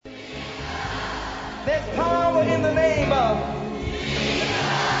There's power in the name of.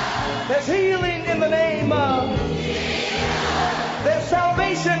 There's healing in the name of. There's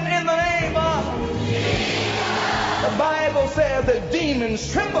salvation in the name of. The Bible says that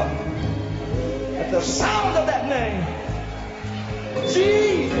demons tremble at the sound of that name.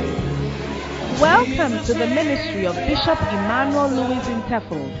 Jesus. Welcome to the ministry of Bishop Emmanuel Louis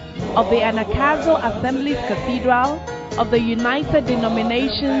Intefel of the Anagkazo Assemblies Cathedral of the United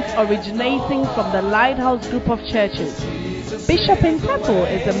Denominations, originating from the Lighthouse Group of Churches. Bishop Intefel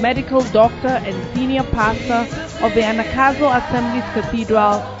is a medical doctor and senior pastor of the Anagkazo Assemblies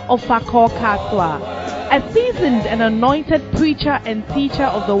Cathedral of Fakor Kaswa. A seasoned and anointed preacher and teacher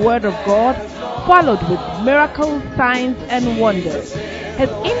of the Word of God, followed with miracles, signs, and wonders. His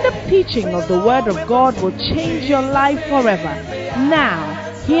in-depth teaching of the Word of God will change your life forever. Now,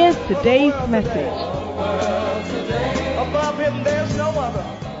 here's today's message. Above him, there's no other.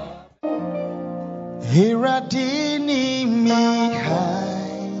 Hiradini mihai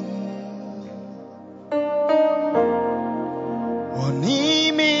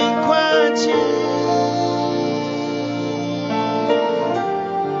Onimi kwachi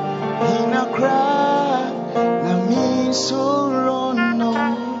Inakra na misorono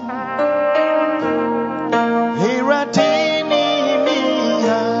Hiradini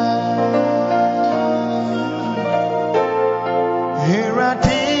mihai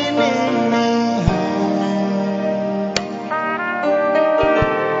Hiradini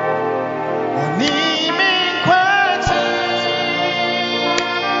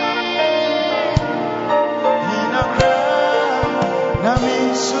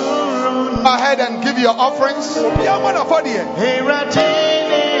and give your offerings, and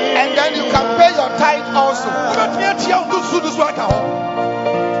then you can pay your tithe also.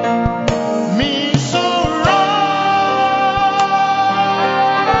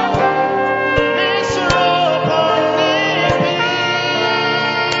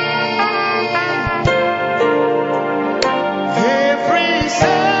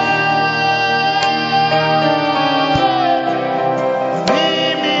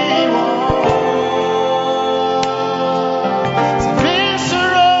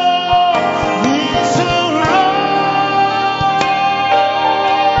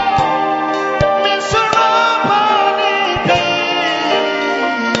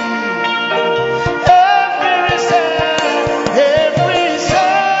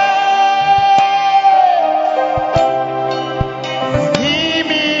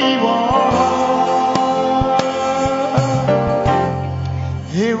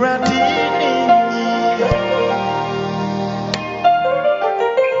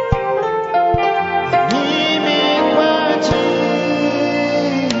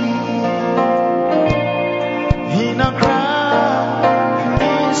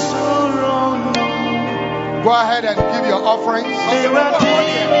 Go ahead and give your offerings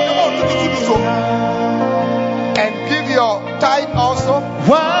and give your tithe also.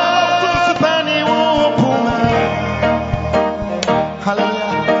 Hallelujah.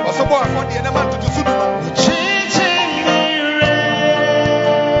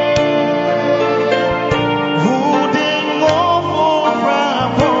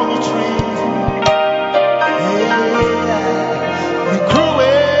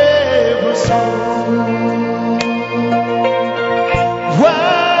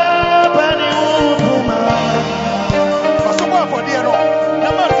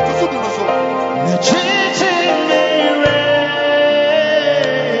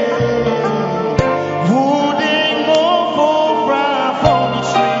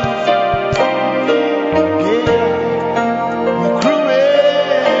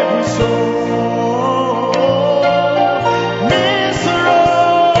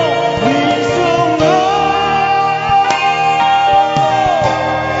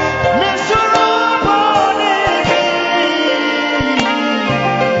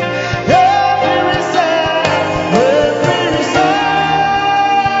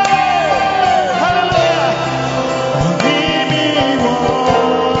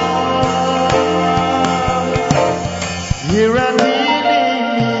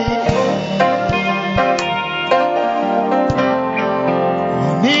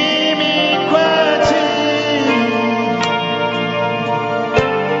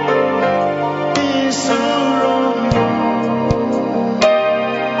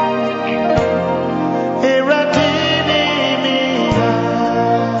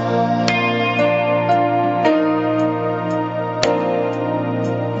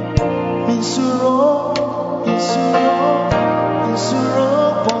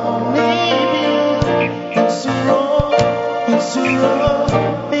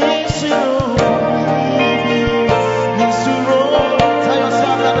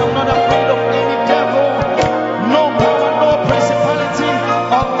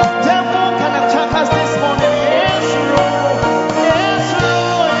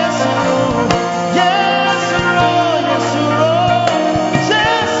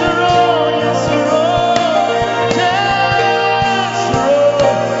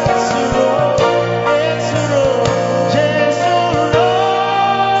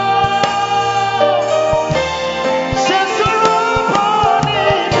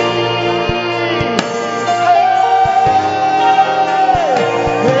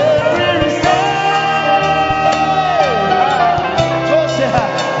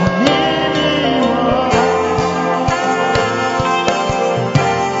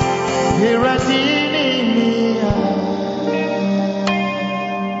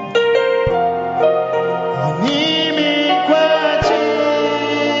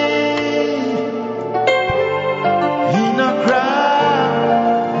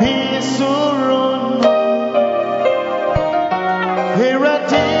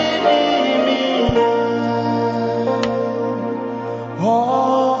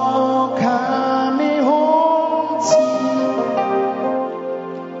 Oh, coming home to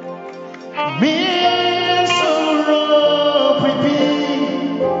me, so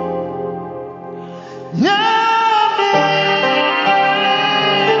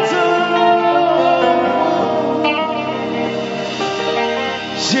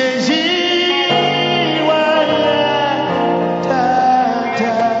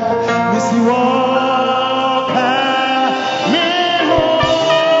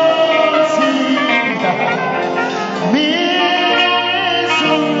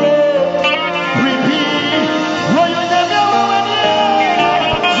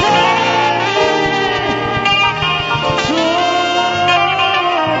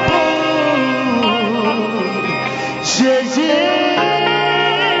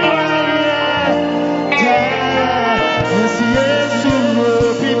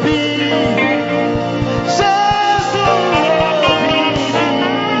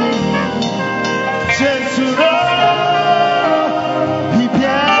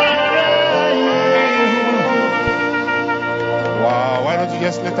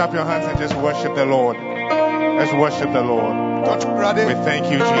Just lift up your hands and just worship the Lord. Let's worship the Lord. We thank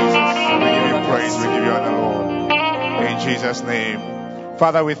you, Jesus. We give you praise. We give you honor, Lord. In Jesus' name.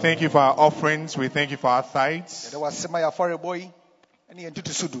 Father, we thank you for our offerings. We thank you for our tithes.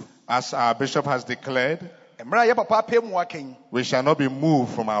 As our bishop has declared, we shall not be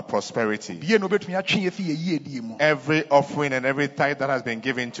moved from our prosperity. Every offering and every tithe that has been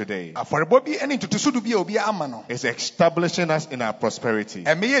given today is establishing us in our prosperity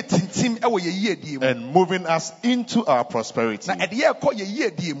and moving us into our prosperity.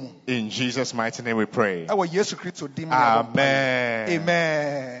 In Jesus' mighty name we pray. Amen.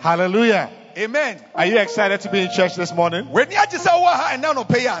 Amen. Hallelujah. Amen. Are you excited to be in church this morning? Are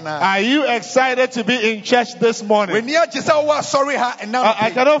you excited to be in church this morning?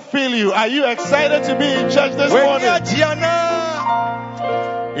 I cannot feel you. Are you excited to be in church this morning?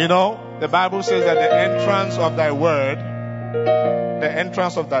 You know, the Bible says that the entrance of thy word, the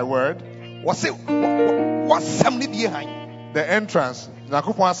entrance,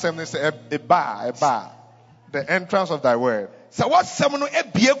 the entrance of thy word.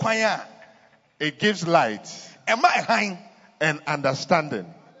 It gives light and understanding.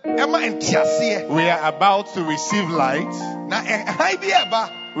 We are about to receive light.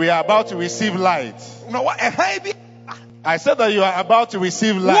 We are about to receive light. I said that you are about to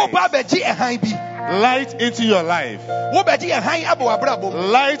receive light. Light into your life. Light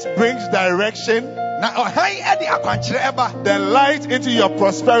brings direction. The light into your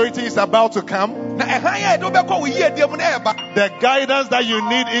prosperity is about to come. The guidance that you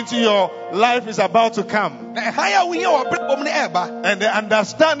need into your life is about to come. And the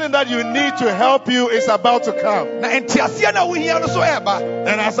understanding that you need to help you is about to come. And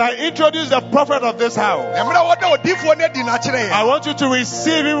as I introduce the prophet of this house, I want you to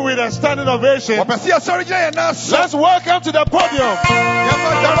receive him with a standing ovation. Let's welcome to the podium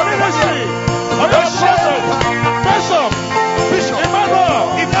the ministry of the Bishop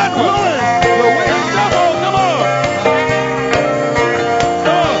Emmanuel Lewis. Come on.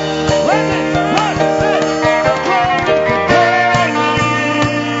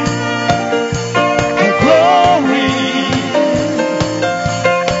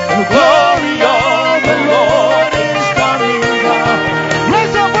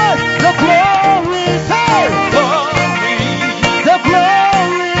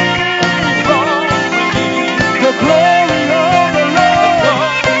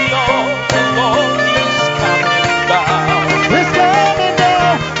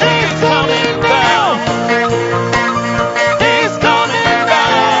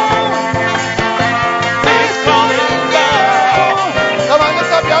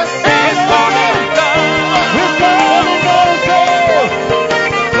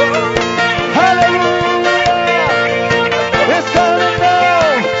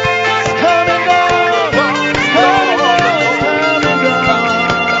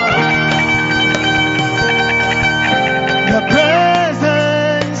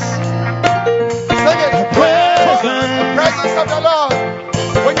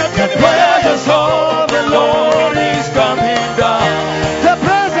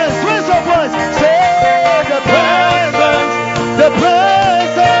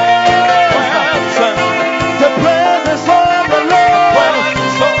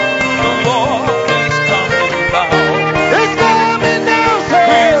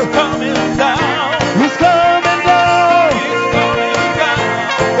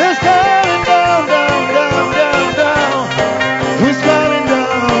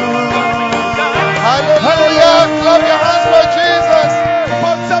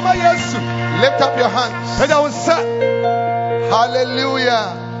 your hands.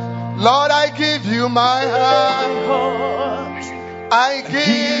 Hallelujah. Lord, I give you my heart. I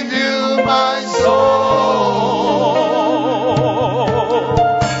give you my soul.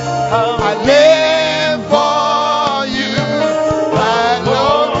 I live for you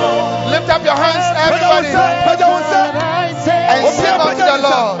alone. Lift up your hands, everybody, and sing unto the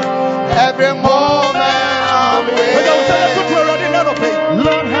Lord. Every moment I'm waiting.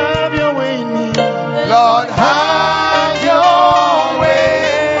 Lord, have your way in me. Lord, have your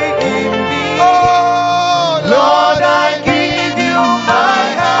way in me. Oh, Lord, I give you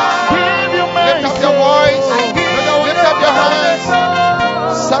my heart. Lift up your voice. Lift up your hands.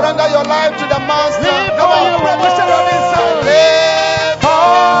 Surrender your life to the Master. Come on. Live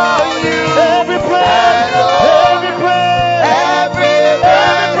for you. Every breath, every breath, every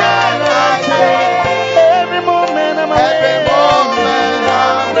breath that I take, every moment I'm away. Every moment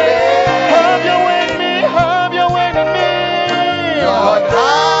I'm away. Have your way in me. Have your way in me. Lord,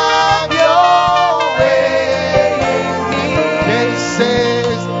 have your way in me. This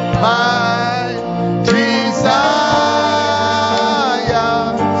is my desire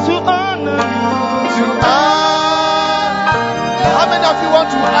to honor you. To honor. How many of you want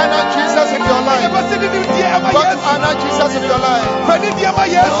to honor Jesus in your life? Want to honor Jesus in your life?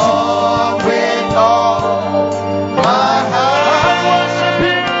 Lord, with all my heart, I worship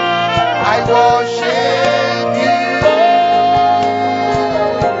you.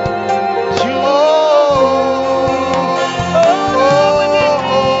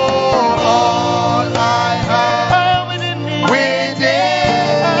 All I have within,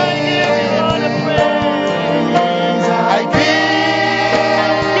 I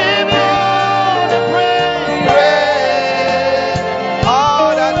give you the praise. All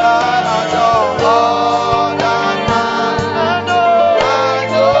that I adore, all that I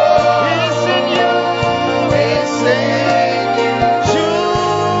adore, is in you, is in you.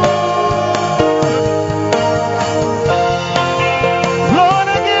 Lord, I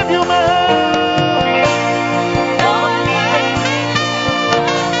give you my heart.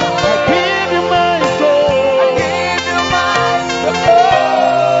 I give you my soul. I give you my soul.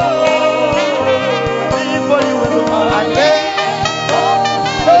 For you alone. I live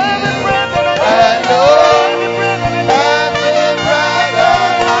every breath that I take. Every breath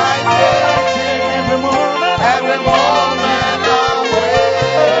that I take. Every moment I'm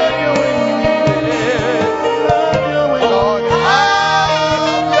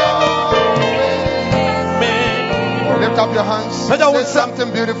Lord, lift up your hands. Say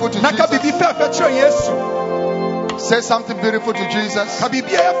something beautiful to Jesus. Say something beautiful to Jesus.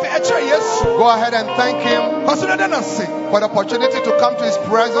 Go ahead and thank Him for the opportunity to come to His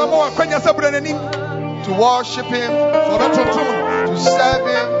presence, to worship Him, to serve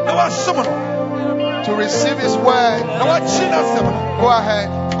Him, to receive His word. Go ahead.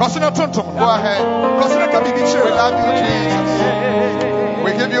 Go ahead. We love you, Jesus.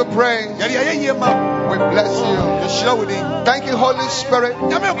 We give you praise. We bless you. Thank you, Holy Spirit,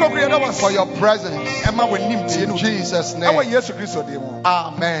 for your presence. In Jesus' name.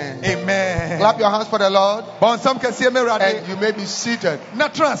 Amen. Amen. Clap your hands for the Lord. And you may be seated.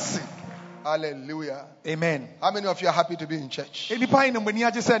 Hallelujah. Amen. How many of you are happy to be in church?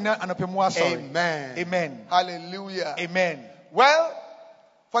 Amen. Amen. Hallelujah. Amen. Well,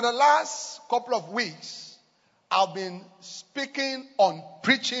 for the last couple of weeks, I've been speaking on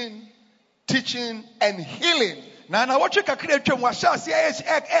preaching, teaching, and healing.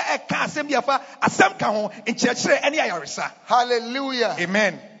 Hallelujah.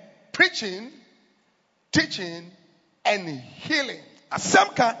 Amen. Preaching, teaching, and healing.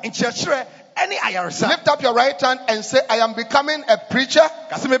 Lift up your right hand and say, I am becoming a preacher.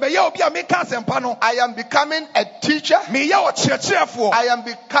 I am becoming a teacher. I am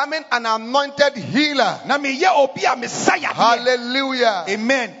becoming an anointed healer. Hallelujah.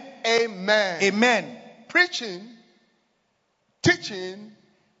 Amen. Amen. Amen. Preaching, teaching,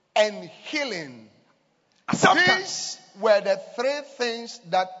 and healing. These were the three things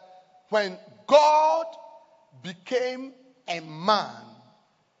that when God became a man,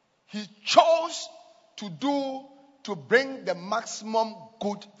 He chose to do to bring the maximum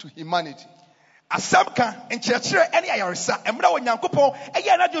good to humanity. Can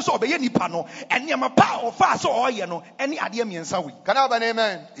I have an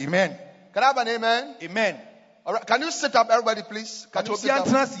amen? Amen. Can I have an amen? Amen. All right. Can you sit up, everybody, please? Can you sit up?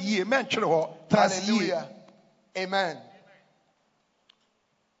 Hallelujah. Amen.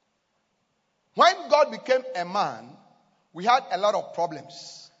 When God became a man, we had a lot of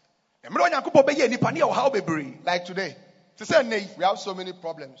problems. Like today. We have so many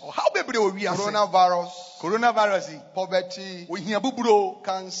problems. Coronavirus, poverty,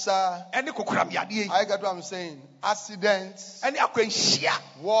 cancer. I get what I'm saying. Accidents,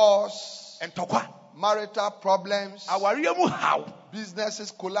 wars, marital problems,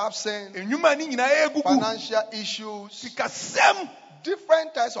 businesses collapsing, financial issues,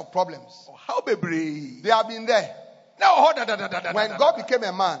 different types of problems. They have been there. When God became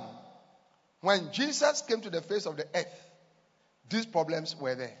a man, when Jesus came to the face of the earth, these problems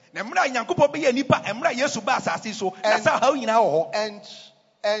were there. And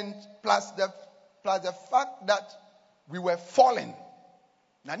plus the fact that we were fallen.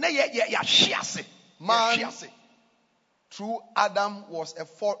 Man, through Adam, was a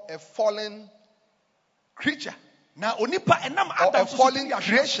fallen creature. Or a fallen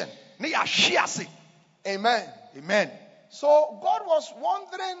creation. Amen. Amen. So God was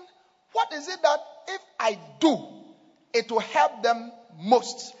wondering, what is it that if I do, it will help them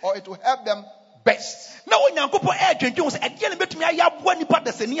most, or it will help them best? And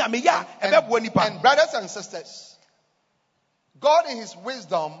brothers and sisters, God in his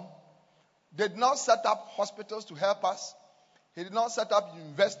wisdom did not set up hospitals to help us. He did not set up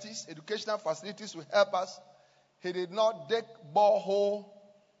universities, educational facilities to help us. He did not dig borehole,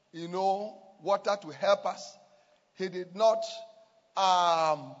 water to help us. He did not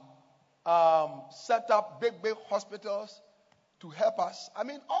set up big hospitals to help us. I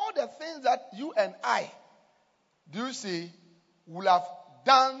mean, all the things that you and I, do you see, will have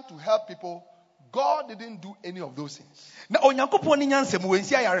done to help people, God didn't do any of those things.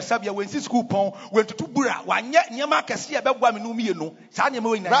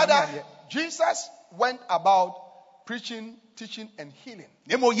 Rather, Jesus went about preaching, teaching, and healing.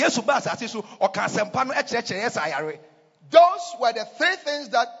 Those were the three things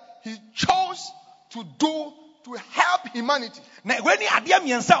that he chose to do to help humanity.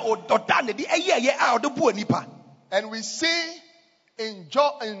 And we see in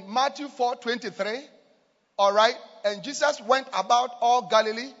Matthew 4:23, all right, and Jesus went about all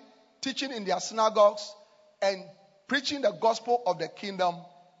Galilee, teaching in their synagogues and preaching the gospel of the kingdom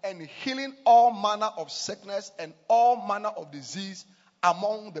and healing all manner of sickness and all manner of disease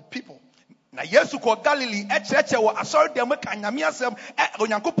among the people. Matthew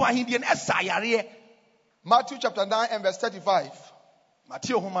chapter 9 and verse 35.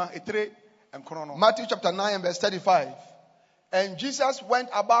 Matthew chapter 9 and verse 35. And Jesus went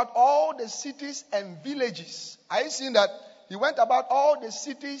about all the cities and villages. Are you seeing that? He went about all the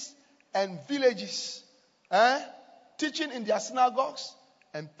cities and villages, teaching in their synagogues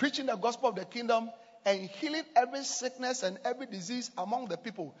and preaching the gospel of the kingdom and healing every sickness and every disease among the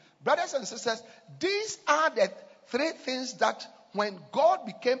people. Brothers and sisters, these are the three things that when God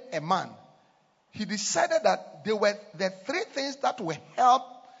became a man, he decided that they were the three things that will help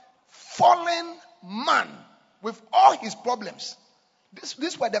fallen man with all his problems.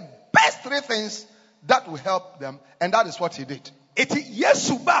 These were the best three things that will help them, and that is what he did. How many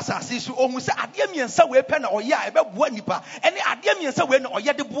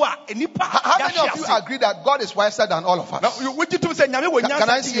of you agree that God is wiser than all of us? Can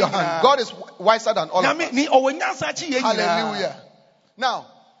I see your hand? God is wiser than all of us. Hallelujah. Now,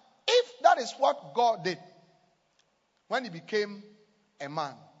 if that is what God did when he became a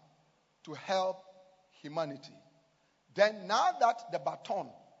man to help humanity, then now that the baton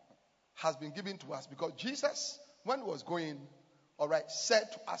has been given to us, because Jesus, when he was going, all right,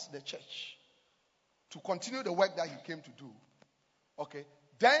 said to us, the church, to continue the work that he came to do. Okay.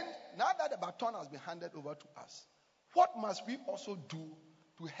 Then, now that the baton has been handed over to us, what must we also do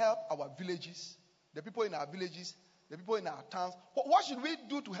to help our villages, the people in our villages, the people in our towns? What should we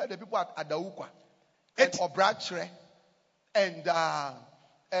do to help the people at Adaukwa and Obrachre and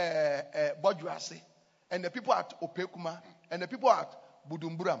Bojuase and the people at Opekuma and the people at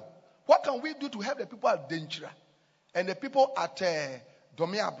Budumburam? What can we do to help the people at Denchira and the people at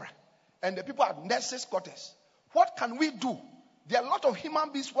Domiabra and the people at Nurses Quarters? What can we do? There are a lot of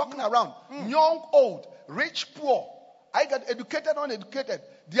human beings walking around, young, old, rich, poor. I got educated, uneducated.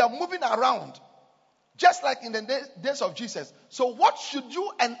 They are moving around, just like in the days of Jesus. So what should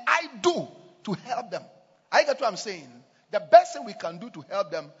you and I do to help them? I get what I'm saying. The best thing we can do to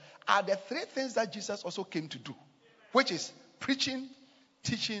help them are the three things that Jesus also came to do, which is preaching,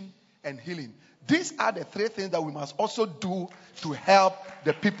 teaching, and healing. These are the three things that we must also do to help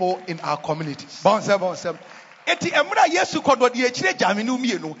the people in our communities. Eti emra Yesu kodo de echire jame no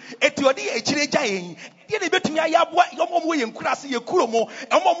mienu eti odi echire jayen ye de betumi ayabo yomomo ye nkurase ye kuromo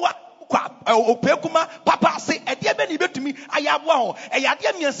emomo opekuma papa say ade be ni betumi ayaboa ho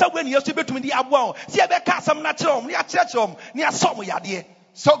eyade miensa we ni yeso betumi di aboa ho se ebe ka asam na kire ni akire ni asom yade.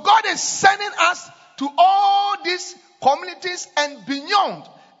 So God is sending us to all these communities and beyond,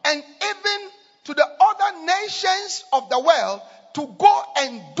 and even to the other nations of the world, to go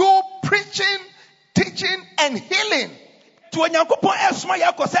and do preaching, teaching, and healing. To Yankopon esma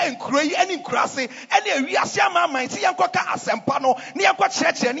yakosa enkuro yi ani nkurase ene ewiase amaman si yankoka asempa no ne yakwa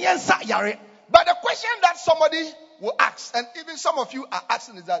church ne yensa yare. But the question that somebody will ask, and even some of you are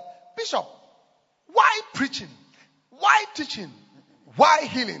asking, is that, Bishop, why preaching? Why teaching? Why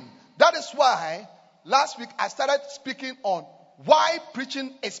healing? That is why last week I started speaking on why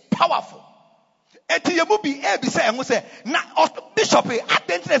preaching is powerful. Bishop,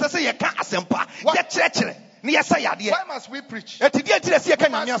 why must we preach? We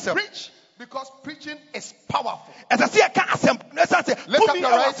must preach because preaching is powerful. Lift up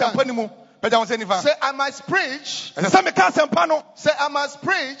your right hand. Say, I must preach. Say, I must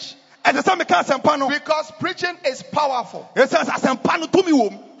preach because preaching is powerful.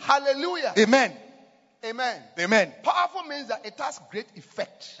 Hallelujah. Amen. Amen. Amen. Powerful means that it has great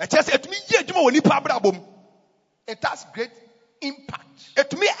effect. It has great impact.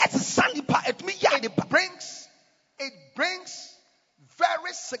 It brings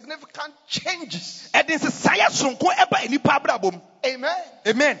very significant changes. Amen.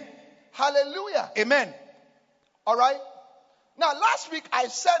 Amen. Hallelujah. Amen. All right. Now, last week I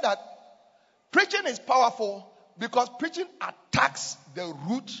said that preaching is powerful because preaching attacks the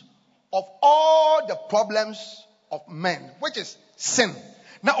root of all the problems of men, which is sin.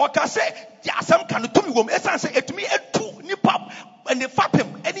 Now, what I say, some can do me. It me etu ni pap and the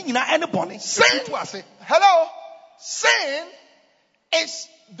fapim any bonny. Sin. Hello. Sin is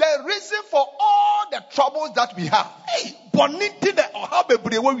the reason for all the troubles that we have. Hey, bonny did the or how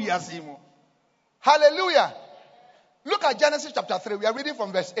we are seeing. Hallelujah. Look at Genesis chapter 3. We are reading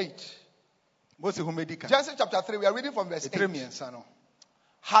from verse 8. Genesis chapter 3. We are reading from verse 8.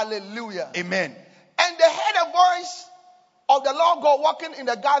 Hallelujah. Amen. And they heard a voice of the Lord God walking in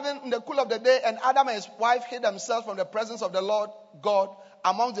the garden in the cool of the day, and Adam and his wife hid themselves from the presence of the Lord God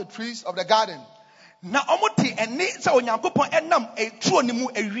among the trees of the garden. Na omuti eni sa onyankopon enam etuo ni mu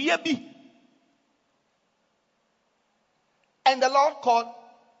ewie bi. And the Lord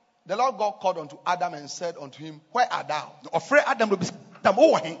God called unto Adam and said unto him, where art thou?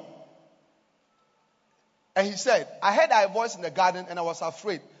 And he said, I heard thy voice in the garden, and I was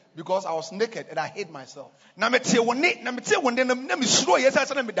afraid, because I was naked and I hid myself. And he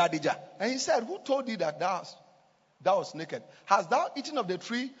said, who told thee that thou wast naked? Hast thou eaten of the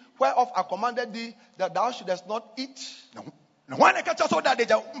tree whereof I commanded thee that thou shouldest not eat? Then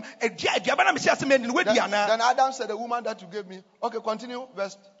Adam said, the woman that you gave me. Okay, continue.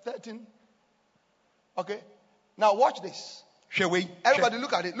 Verse 13. Okay. Now watch this. Everybody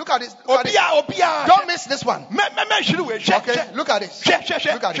look at it. Look at this. Don't miss this one. Okay, look at this.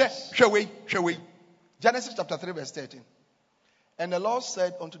 Look at this. Genesis chapter 3 verse 13. And the Lord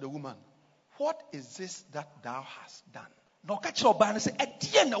said unto the woman, what is this that thou hast done? What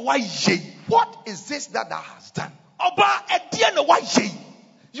is this that thou hast done?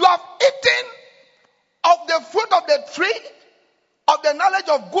 You have eaten of the fruit of the tree of the knowledge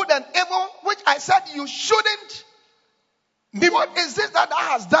of good and evil, which I said you shouldn't. What is this that thou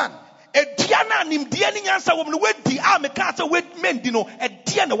hast done? Let's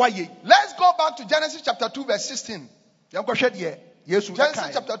go back to Genesis chapter 2 verse 16.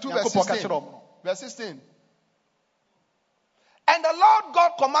 Genesis chapter 2 verse 16. Verse 16. And the Lord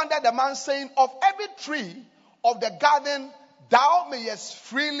God commanded the man, saying, of every tree of the garden thou mayest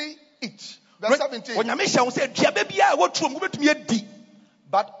freely eat. Verse 17.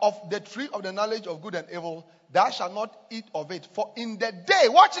 But of the tree of the knowledge of good and evil thou shalt not eat of it. For in the day,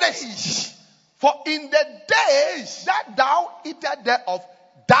 watch this. For in the day that thou eatest thereof,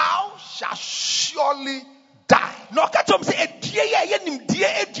 thou shalt surely die.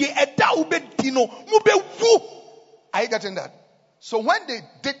 Are you getting that? So when they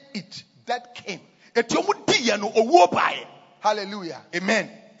did it, that came. Hallelujah.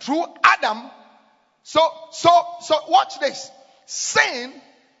 Amen. Through Adam. So watch this. Sin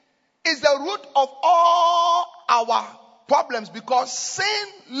is the root of all our problems, because sin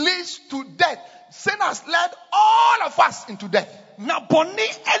leads to death. Sin has led all of us into death. We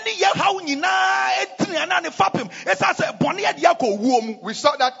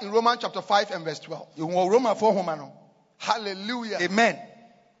saw that in Romans chapter 5 and verse 12. Hallelujah. Amen.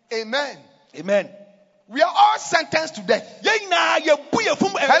 Amen. Amen. We are all sentenced to death.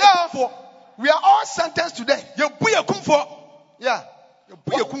 Hello. We are all sentenced to death. Yeah.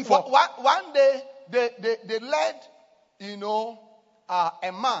 one day they led,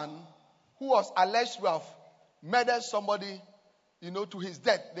 a man who was alleged to have murdered somebody, to his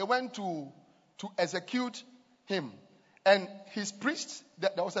death. They went to execute him. And his priest,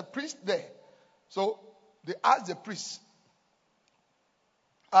 there was a priest there. So they asked the priest,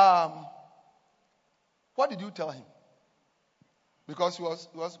 what did you tell him? Because he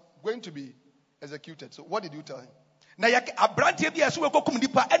was going to be executed. So what did you tell him? Na abrante bi eso ekokum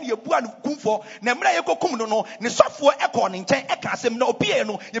nipa ene yebua no kumfo na mra yekokum no ne sofo eko ne nchen eka asem na opie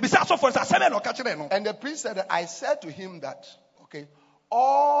no yebisa sofo asem na oka kire no. And the priest said, I said to him that, okay,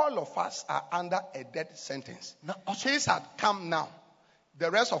 all of us are under a death sentence. Now, his had come now.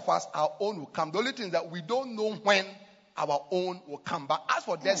 The rest of us, our own will come. The only thing is that we don't know when our own will come. But as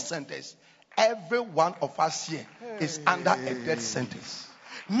for death sentence, every one of us here is under a death sentence.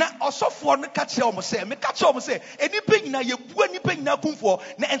 Na osofo no ka kire omo se me ka kire omo se enipa nyina yebu enipa nyina kumfo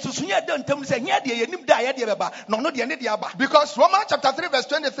na ensusu ye da ntam se hia de yenim da ye de beba no no de ne de aba. Because Romans chapter 3 verse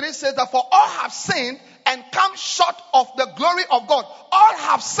 23 says that for all have sinned and come short of the glory of God. All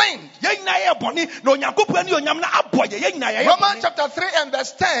have sinned. Romans chapter 3 and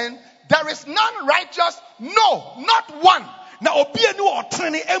verse 10, there is none righteous, no, not one.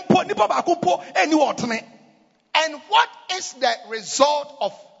 And what is the result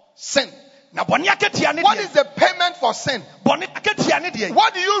of sin? What is the payment for sin? What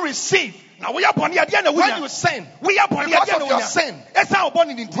do you receive when you sin? Because of your sin.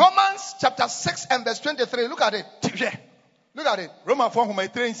 Romans chapter 6 and verse 23. Look at it. Look at it. Romans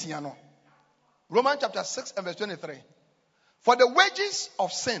chapter 6 and verse 23. For the wages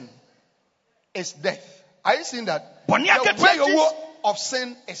of sin is death. Are you seeing that? The wages of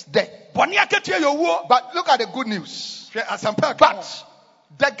sin is death. But look at the good news. But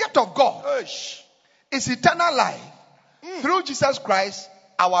the gift of God is eternal life through Jesus Christ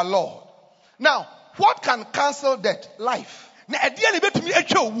our Lord. Now, what can cancel death? Life. Hello?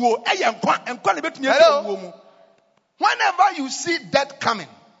 Whenever you see death coming,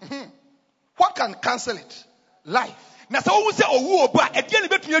 what can cancel it? Life.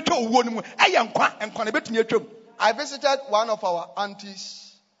 I visited one of our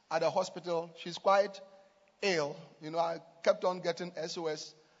aunties at the hospital. She's quite ill. I kept on getting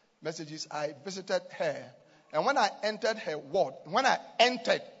SOS messages. I visited her. And when I entered her ward,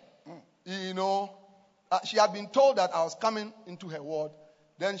 she had been told that I was coming into her ward.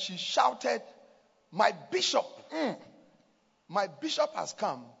 Then she shouted, my bishop has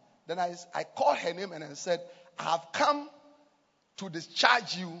come. Then I called her name and I said, I have come to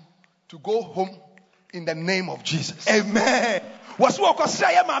discharge you to go home in the name of Jesus. Amen. Bishop aba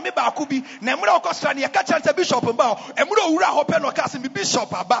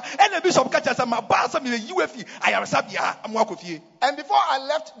and bishop and before I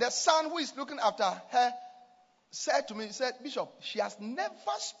left, the son who is looking after her said to me, he said, Bishop, she has never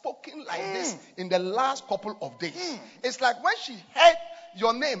spoken like this in the last couple of days. It's like when she heard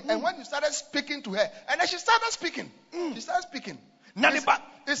your name and when you started speaking to her, and then she started speaking. She started speaking.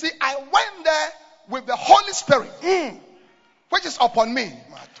 You see, I went there with the Holy Spirit, which is upon me.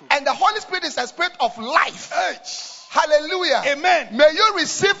 And the Holy Spirit is a spirit of life. Hallelujah. Amen. May you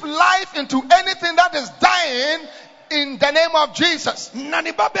receive life into anything that is dying in the name of Jesus.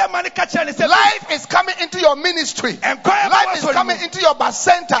 Life is coming into your ministry. Life is coming into your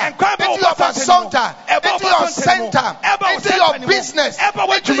bacenta, into your basonta, into your center, into your business,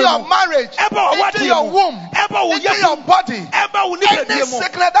 into your marriage, into your womb, into your body. Any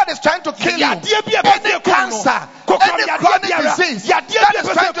sickness that is trying to kill you, any cancer, any chronic disease that is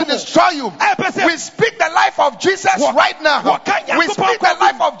trying to destroy you, we speak the life of Jesus right now. We speak the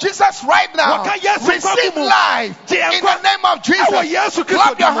life of Jesus right now. Receive life in the name of Jesus.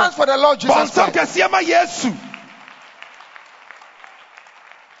 Clap your hands for the Lord Jesus Christ.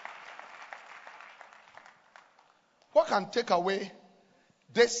 What can take away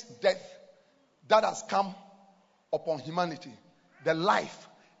this death that has come upon humanity? The life.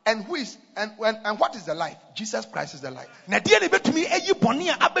 And who is and what is the life? Jesus Christ is the life.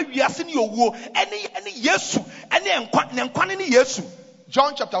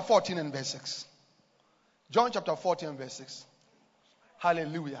 John chapter 14 and verse 6. John chapter 14 and verse 6.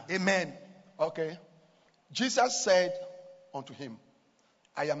 Hallelujah. Amen. Okay. Jesus said unto him,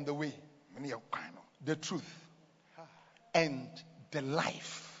 I am the way, the truth, and the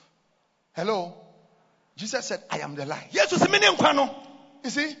life. Hello? Jesus said, I am the life. You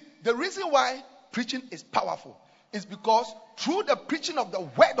see, the reason why preaching is powerful is because through the preaching of the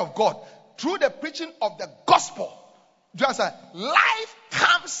word of God, through the preaching of the gospel, do you understand? Life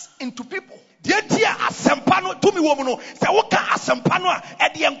comes into people.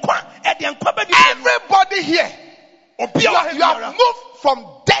 Everybody here, you have moved from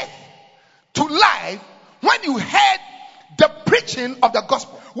death to life when you heard the preaching of the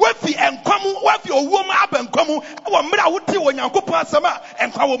gospel.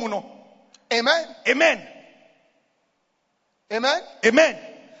 Amen. Amen. Amen. Amen.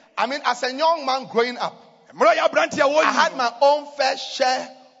 I mean, as a young man growing up, I had my own fair share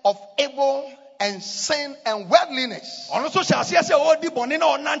of evil and sin and worldliness. When I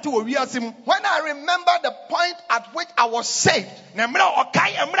remember the point at which I was saved, I realized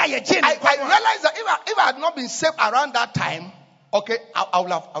that if I had not been saved around that time, okay, I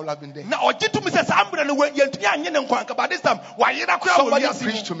would have been there. Somebody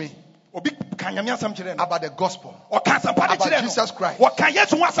preached to me about the gospel, about Jesus Christ,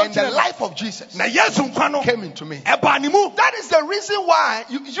 and the life of Jesus came into me. That is the reason why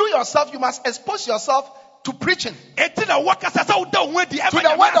you yourself, you must expose yourself to preaching, to the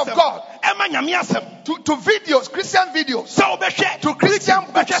word of God, to videos, Christian videos, to Christian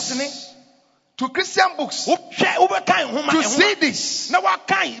books, to Christian books, to CDs, to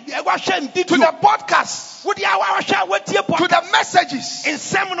the podcasts, to the messages.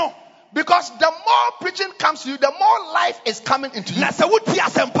 Because the more preaching comes to you, the more life is coming into you. The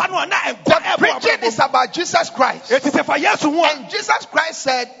preaching is about Jesus Christ. And Jesus Christ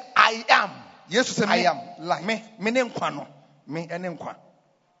said, I am. I am life.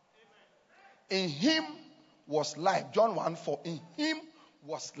 In him was life. John 1:4. In him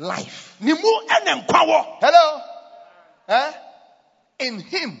was life. Hello? In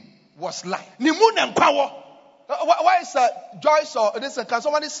him was life. Why is Joyce or this? Can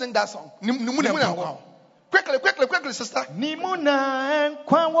somebody sing that song? Quickly, sister.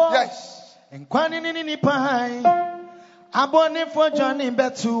 Yes. Abone for Johnny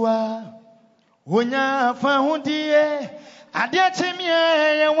Betua. Unya fahundie.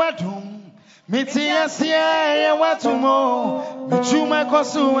 Adiachimia watum. Mitiasia watumo. Michuma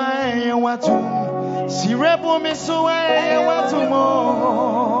kosua watum. Sirebu misua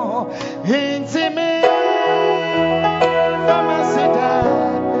watumo. Intime.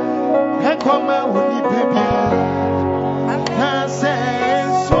 Ekoma uni pepia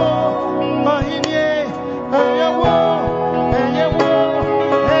Nasenso Mahinie Eyewo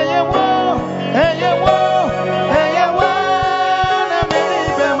Na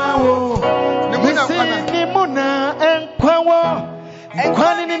meribe mawo Nimuna enkwawo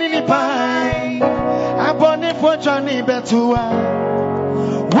Enkwani nini pai Abone for Johnny Betua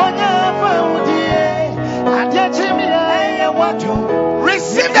Wanya faudie Adiachimia watu.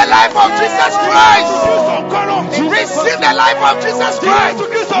 Receive the life of Jesus Christ. Receive the life of Jesus Christ.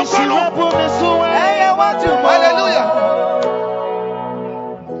 Hallelujah.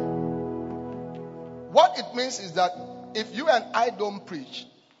 What it means is that if you and I don't preach,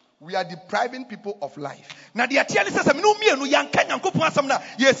 we are depriving people of life.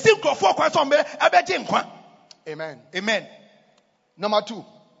 Amen. Amen. Number 2.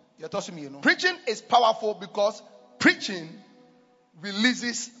 Preaching is powerful because preaching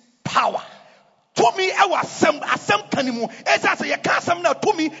releases power.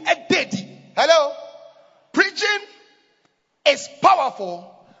 Hello? Preaching is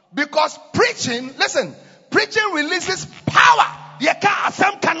powerful because preaching, listen, preaching releases power.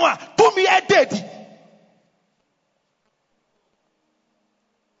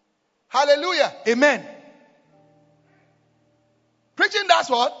 Hallelujah. Amen. Preaching does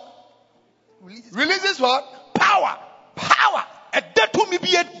what? Releases what? Power. Power.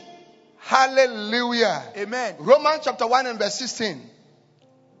 Hallelujah. Amen. Romans chapter 1 and verse 16.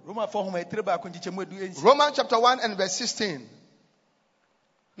 Romans chapter 1 and verse 16.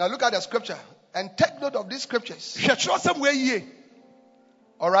 Now look at the scripture and take note of these scriptures.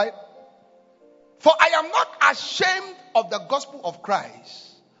 Alright? For I am not ashamed of the gospel of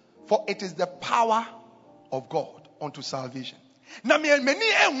Christ, for it is the power of God unto salvation. Hello?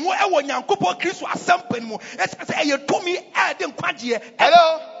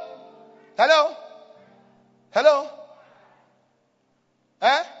 Hello? Hello?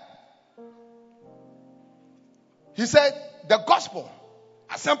 He said the gospel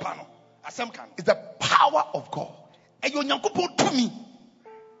is the power of God.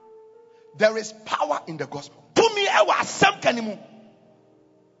 There is power in the gospel.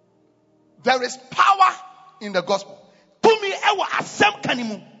 There is power in the gospel.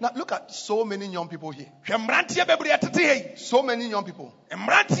 Now look at so many young people here. So many young people.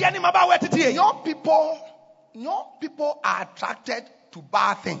 Young people are attracted to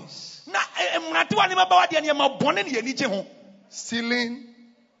bad things. Stealing,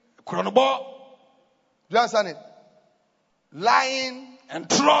 you understand it? Lying, and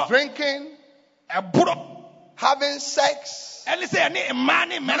drinking, having sex,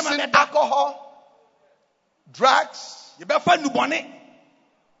 using alcohol, drugs. Do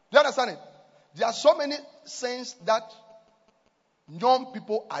you understand it? There are so many sins that young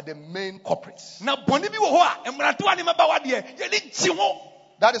people are the main culprits.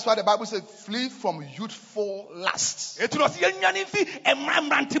 That is why the Bible says, flee from youthful lusts.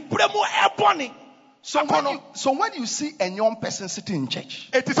 So when you see a young person sitting in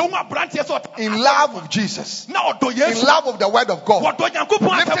church, in love of Jesus, in love of the word of God,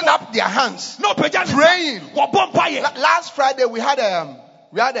 lifting up their hands, praying. Last Friday we had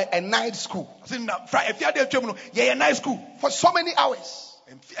a night school for so many hours.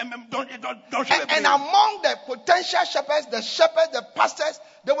 And among the potential shepherds, the pastors,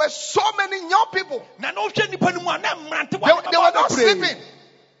 there were so many young people. They were not sleeping.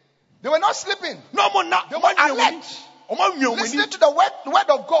 They were not sleeping. They were alert, listening to the word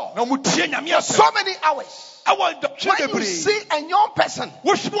of God for so many hours. When you see a young person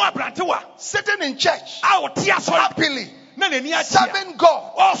sitting in church happily, serving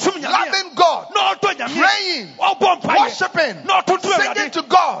God, loving God, praying, worshiping, singing to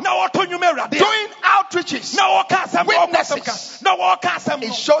God, doing outreaches, witnesses,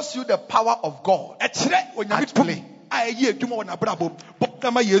 it shows you the power of God at play.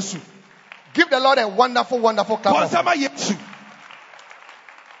 Give the Lord a wonderful, wonderful clap.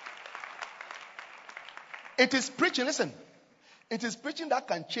 It is preaching, listen. It is preaching that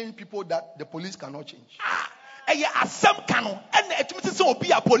can change people that the police cannot change. I hear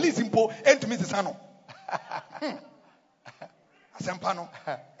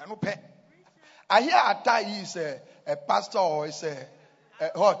Atai is a pastor or is a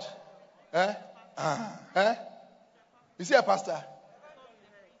what? Is he a pastor?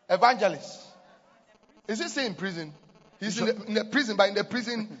 Evangelist? Is he still in prison? He's in the prison, but in the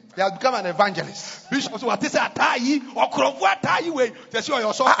prison, he has become an evangelist. How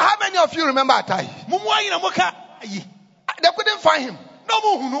many of you remember Atai? They couldn't find him.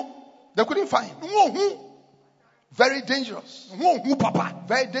 They couldn't find him. Very dangerous.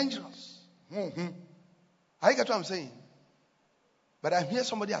 Very dangerous. I get what I'm saying. But I'm here,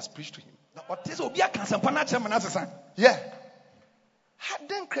 somebody has preached to him. Yeah.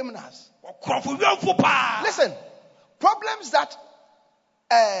 Hardened criminals. Listen, problems that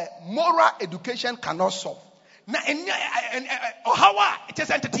moral education cannot solve. Governments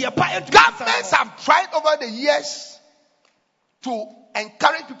have tried over the years to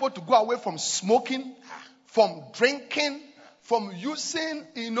encourage people to go away from smoking, from drinking, from using,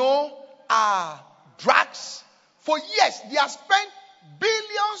 drugs. For years, they have spent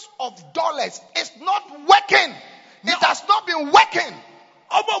billions of dollars. It's not working. It has not been working.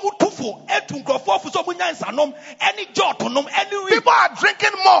 People are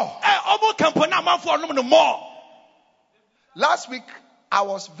drinking more. Last week, I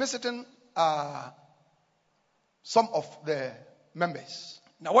was visiting some of the members.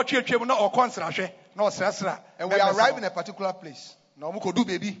 And we arrived in a particular place.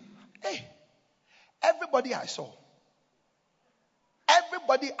 Hey, everybody I saw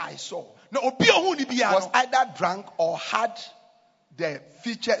was either drunk or had the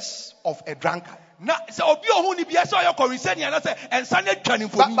features of a drunkard. But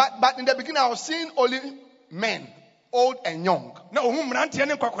in the beginning, I was seeing only men, old and young.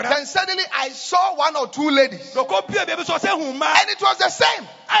 Then suddenly I saw one or two ladies. And it was the same.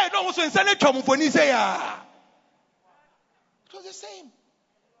 It was the same.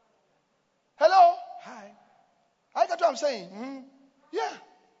 Hello? Hi. I got what I'm saying. Mm-hmm. Yeah.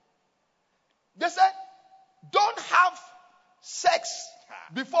 They said, don't have sex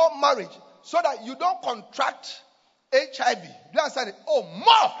before marriage so that you don't contract HIV. You understand it? Oh,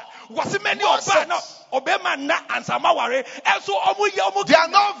 more sex. There are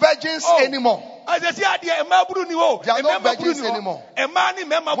no virgins anymore. There are no virgins anymore.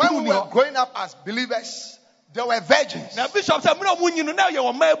 When we were growing up as believers, there were virgins.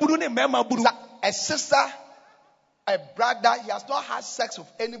 A sister, a brother, he has not had sex with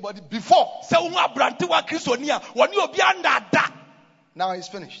anybody before. Now he's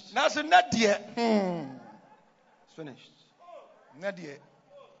finished. It's finished.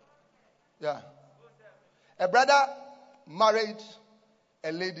 Yeah. A brother married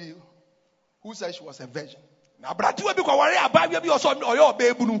a lady who said she was a virgin.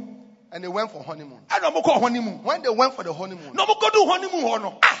 And they went for honeymoon. When they went for the honeymoon, the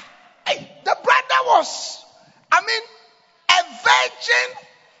brother was, a virgin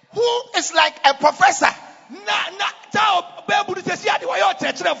who is like a professor.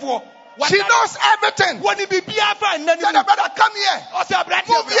 She knows everything. Tell the brother, come here.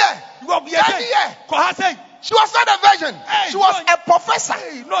 Move here. Come here. She was not a virgin. She was a professor.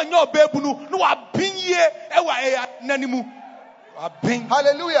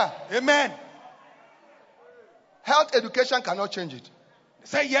 Hallelujah. Amen. Health education cannot change it.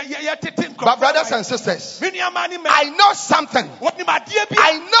 But brothers and sisters, I know something.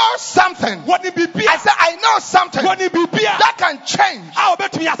 I know something. I said I know something that can change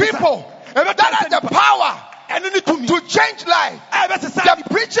people. That has the power to change life. The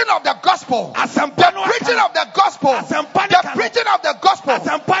preaching of the gospel. The preaching of the gospel. The preaching of the gospel.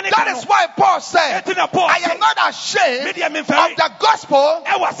 That is why Paul said, I am not ashamed of the gospel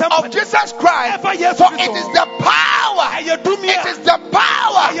of Jesus Christ, for it is the power. It is the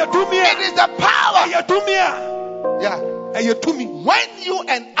power. It is the power. Yeah. When you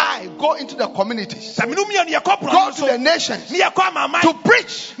and I go into the communities, go to the nations to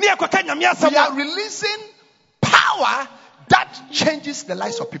preach, we are releasing power that changes the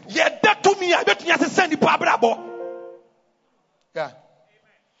lives of people. Yeah.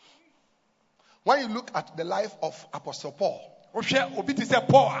 When you look at the life of Apostle Paul,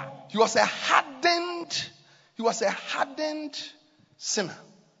 he was a hardened sinner.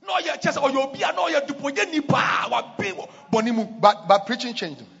 But preaching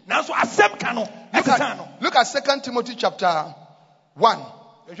changed him. Look at 2 Timothy chapter 1,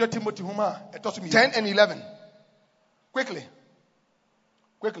 10 and 11. Quickly.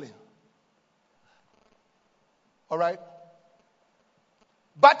 All right.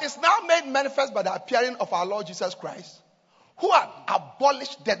 But it's now made manifest by the appearing of our Lord Jesus Christ, who had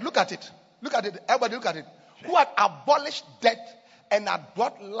abolished death. Look at it. Everybody look at it. Who had abolished death and had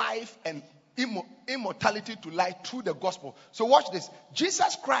brought life and immortality to life through the gospel. So watch this.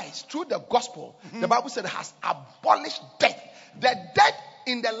 Jesus Christ, through the gospel, the Bible said, has abolished death. The death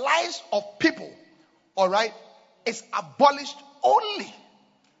in the lives of people, all right, is abolished only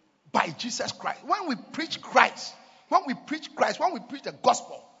by Jesus Christ. When we preach Christ, when we preach the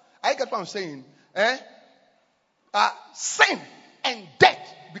gospel, I get what I'm saying? Sin and death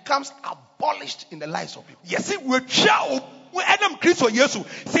becomes abolished in the lives of people. Yes, we shall.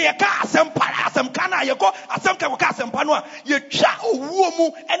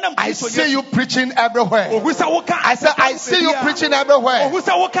 I see you preaching everywhere. I said, I see you preaching everywhere. I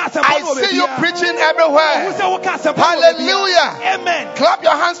see you preaching everywhere. Hallelujah. Amen. Clap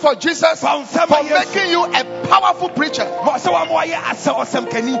your hands for Jesus for making you a powerful preacher.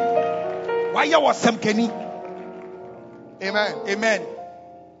 Amen. Amen.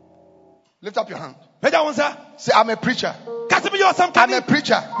 Lift up your hand. Say, I'm a preacher. I'm a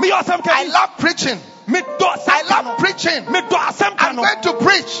preacher. I love preaching. I love preaching. I'm going to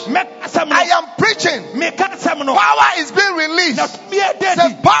preach. I am preaching. Power is being released.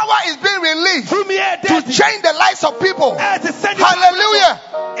 The power is being released to change the lives of people. Hallelujah.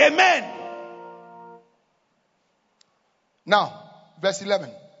 Amen. Now, verse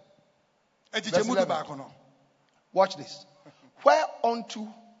 11. Watch this.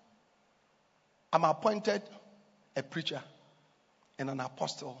 Whereunto I'm appointed a preacher and an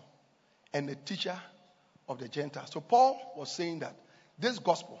apostle and a teacher of the Gentiles. So Paul was saying that this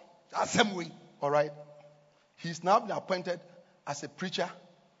gospel, all right, he's now been appointed as a preacher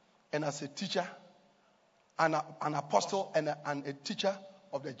and as a teacher and an apostle and a teacher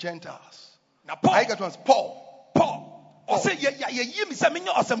of the Gentiles. Now Paul, I get one. Paul.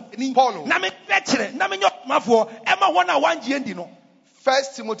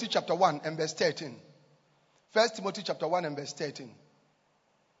 First Timothy chapter 1 and verse 13. First Timothy chapter 1 and verse 13.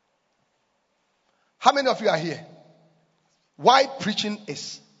 How many of you are here? Why preaching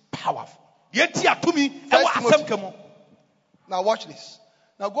is powerful. Now watch this.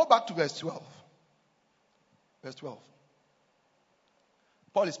 Now go back to verse 12. Verse 12.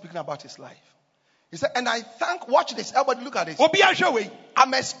 Paul is speaking about his life. He said, and I thank, watch this, everybody look at this.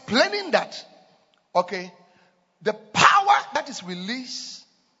 I'm explaining that, okay, the power that is released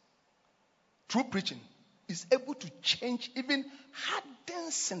through preaching is able to change even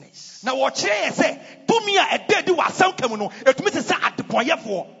hardened sinners. Now what say?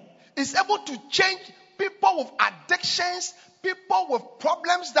 It's able to change people with addictions, people with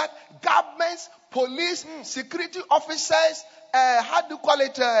problems that governments, police, security officers,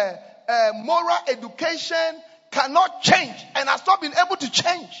 moral education cannot change and has not been able to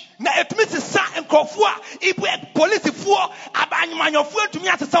change. Now it means there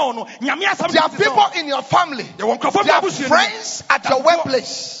are people in your family, there are friends at your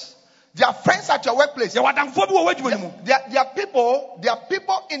workplace, There are friends at your workplace. There are people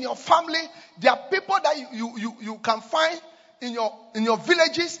in your family. There are people that you can find in your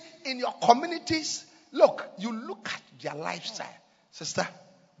villages, in your communities. Look, you look at their lifestyle. Sister,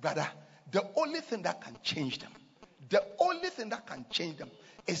 brother, the only thing that can change them,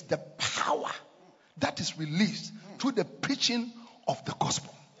 is the power that is released through the preaching of the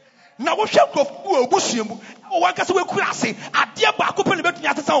gospel. Now, preach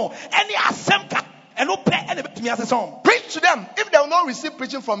to them. If they will not receive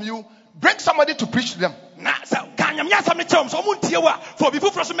preaching from you, bring somebody to preach to them. I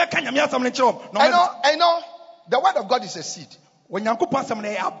know the word of God is a seed.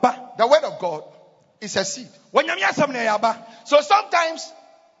 The word of God is a seed. So sometimes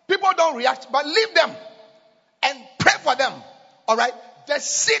people don't react, but leave them and pray for them. All right? The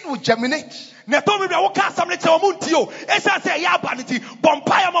seed will germinate. One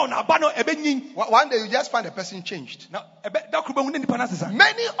day you just find a person changed.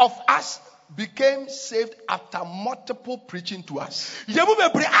 Many of us became saved after multiple preaching to us. How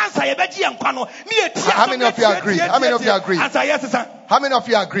many of you agree? How many of you agree? How many of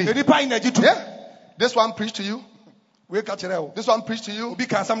you agree? Yeah. This one preached to you. This one preached to you.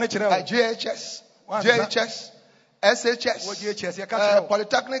 JHS, SHS,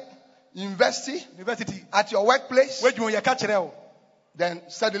 Polytechnic, University, at your workplace. Then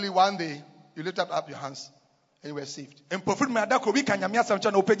suddenly one day you lifted up your hands and you were saved.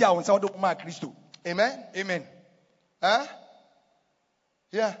 Amen. Amen. Huh?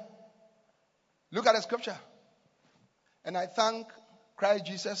 Yeah. Look at the scripture. And I thank Christ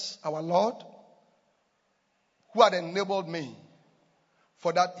Jesus, our Lord, who had enabled me,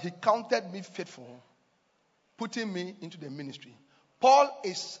 for that he counted me faithful, putting me into the ministry. Paul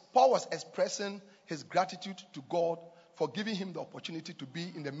was expressing his gratitude to God for giving him the opportunity to be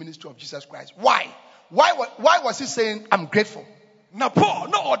in the ministry of Jesus Christ. Why? Why was he saying, I'm grateful? Because of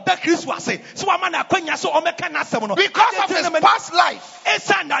his past life.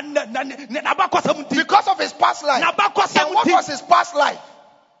 Because of his past life. And what was his past life?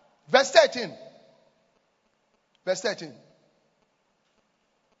 Verse 13. Verse 13.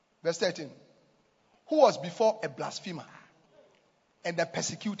 Verse 13. Who was before a blasphemer and a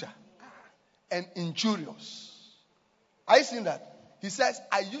persecutor and injurious. Are you seeing that? He says,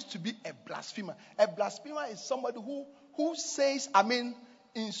 I used to be a blasphemer. A blasphemer is somebody who says,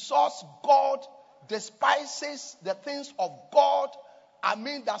 insults God, despises the things of God.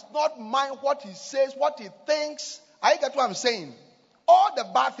 Does not mind what he says, what he thinks. I get what I'm saying. All the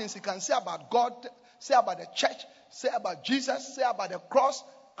bad things he can say about God, say about the church, say about Jesus, say about the cross,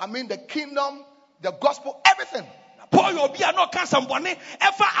 the kingdom, the gospel, everything. But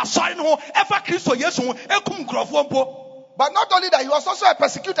not only that, he was also a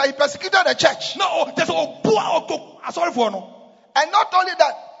persecutor. He persecuted the church. And not only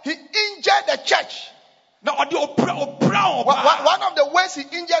that, he injured the church. One of the ways he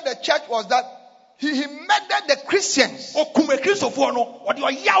injured the church was that he murdered the Christians.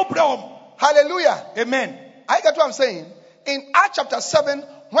 Hallelujah. Amen. I get what I'm saying. In Acts chapter 7,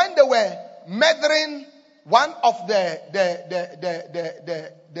 when they were murdering one of the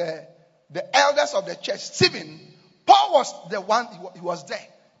elders of the church, Stephen, Paul was the one. He was there.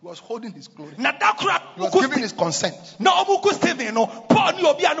 He was holding his clothing. He was giving his consent.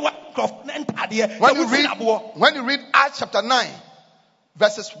 When you read Acts chapter 9,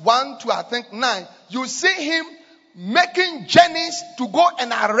 verses 1 to I think 9, you see him making journeys to go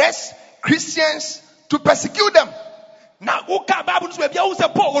and arrest Christians to persecute them.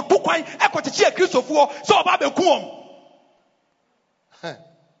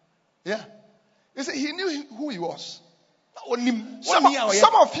 Yeah. You see, he knew who he was.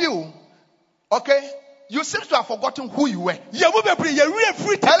 Some of you, okay, you seem to have forgotten who you were. Hello?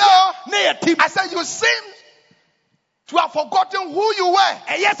 I said you seem to have forgotten who you were.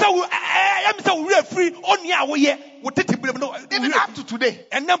 Even up to today.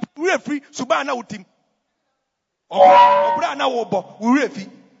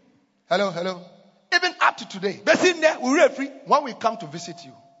 Hello. Even up to today. When we come to visit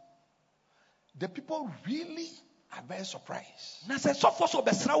you, the people really are very surprised.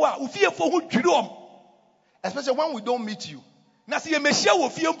 Especially when we don't meet you. And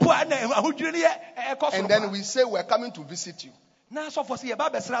then we say we're coming to visit you.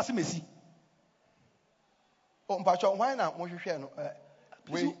 Oh, Mpacho, why not? Your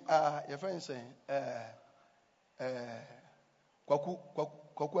friend is saying, Kwaku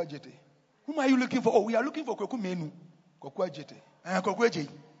Ajete. Whom are you looking for? Oh, we are looking for Kwaku Menu. Kwaku Ajete. Kwaku Ajete.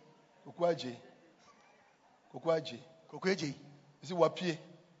 Kwaku Ajete. You see, Wapie.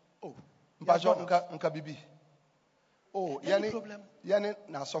 Oh, nka bibi. Oh, yani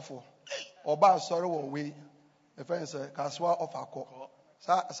na sofo. Oba sorry wo we. The friend say kaswa of akọ.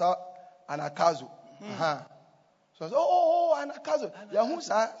 Sa anakazo. So anakazo. Yahu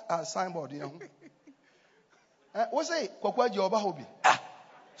sa signboard yahu. What say kwakwaje oba hobi?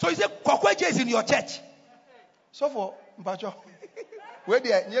 So you say kwakwaje is in your church? So for mpacho. We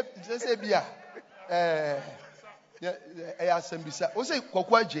dey say bia asembisa. What say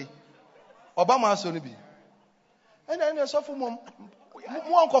kwakwaje? Oba ma so no bi. And so for mom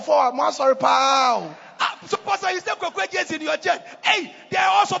sorry, pal. So, Pastor, you say kwakwaje in your church. Hey, there are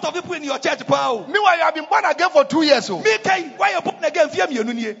all sorts of people in your church, pal. Meanwhile, you have been born again for 2 years. Me kai, why you born again?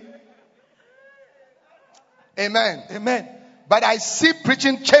 Amen. Amen. But I see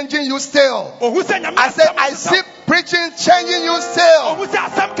preaching changing you still. I said, I see preaching changing you still.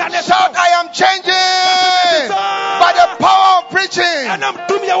 Shout, I am changing by the power of preaching.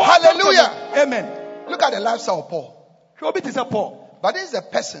 Hallelujah. Amen. Look at the lifestyle of Paul. Paul. But this is a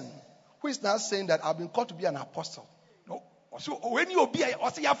person who is now saying that I've been called to be an apostle. No. So when you be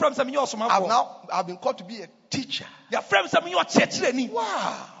I've been called to be a teacher.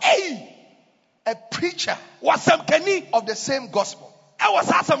 Wow. Hey. A preacher of the same gospel.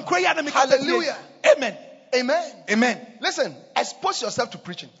 Hallelujah. Amen. Amen. Amen. Listen, expose yourself to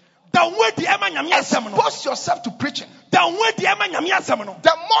preaching. Expose yourself to preaching. The more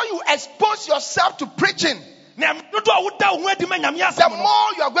you expose yourself to preaching, the more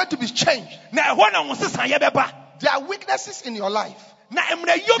you are going to be changed. There are weaknesses in your life. There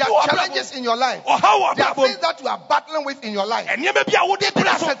are challenges in your life. There are things that you are battling with in your life. Even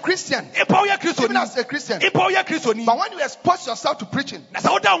as a Christian. But when you expose yourself to preaching, that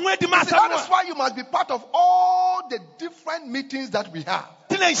is why you must be part of all the different meetings that we have.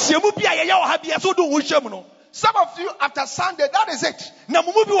 Some of you after Sunday, that is it. But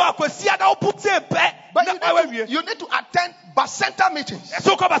you need to attend Bacenta meetings.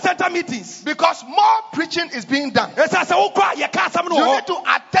 Because more preaching is being done. You need to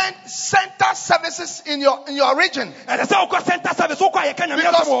attend center services in your region.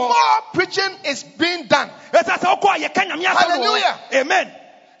 Because more preaching is being done. Hallelujah. Amen.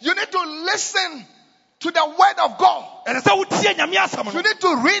 You need to listen to the word of God. You need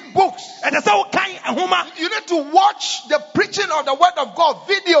to read books. You need to watch the preaching of the word of God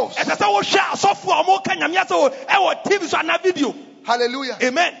videos. Hallelujah.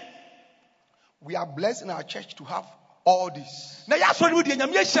 Amen. We are blessed in our church to have all this. The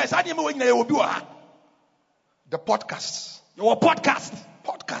podcasts.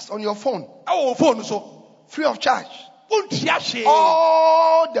 Podcast on your phone. Free of charge.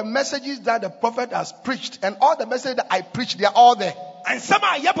 All the messages that the prophet has preached and all the messages that I preach, they are all there.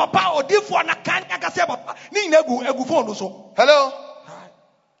 Hello?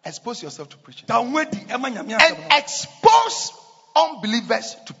 Expose yourself to preaching. And expose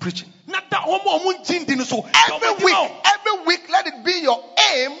unbelievers to preaching. Every week, let it be your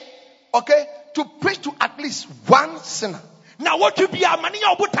aim, okay, to preach to at least one sinner. Now what you be a man in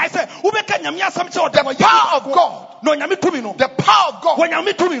your boot, I say, the power of God. The power of God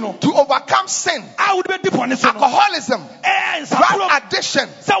to overcome sin, alcoholism, drug addiction,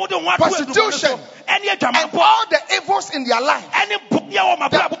 prostitution, and all the evils in their life.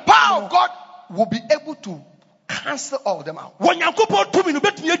 The power of God will be able to cancel all of them out. And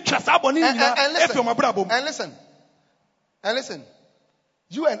listen,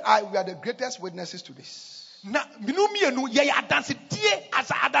 you and I, we are the greatest witnesses to this. How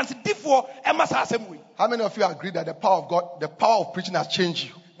many of you agree that the power of God, the power of preaching has changed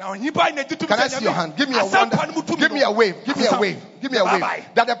you? Can I see your hand? Give me a wonder. Give me a wave. Give me a wave. Give me a wave.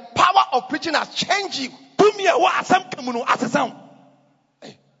 That the power of preaching has changed you.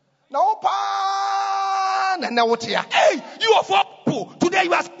 Hey, you are for people. Today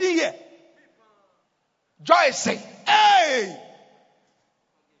you are still here. Joy say, hey.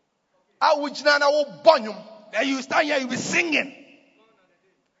 Then you stand here, you be singing.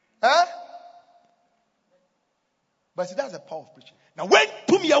 Huh? But see, that's the power of preaching. Now when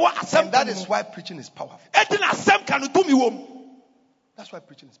and that is why preaching is powerful. That's why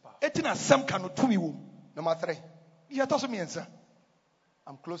preaching is powerful. Number 3.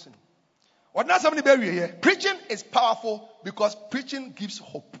 I'm closing. Preaching is powerful because preaching gives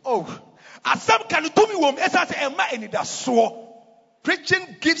hope.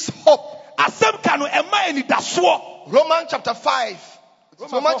 Preaching gives hope. Romans chapter 5.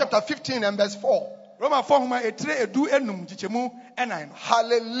 Romans chapter 15 and verse 4.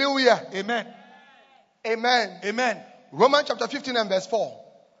 Hallelujah. Amen. Amen. Amen. Romans chapter 15 and verse 4.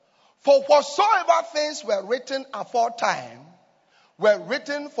 For whatsoever things were written aforetime were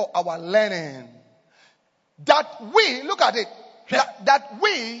written for our learning, that we, look at it, that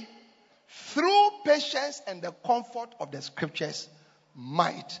we, through patience and the comfort of the scriptures,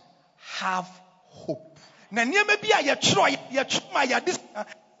 might have hope.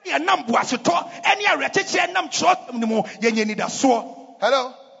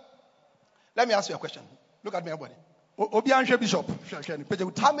 Hello? Let me ask you a question. Look at me, everybody.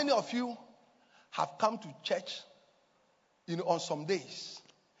 How many of you have come to church, on some days,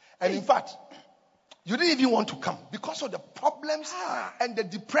 and in fact, you didn't even want to come because of the problems and the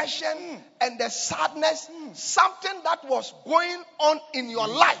depression and the sadness, something that was going on in your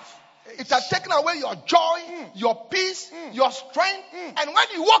life. It had taken away your joy, your peace, your strength. And when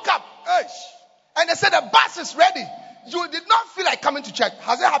you woke up and they said the bus is ready, you did not feel like coming to church.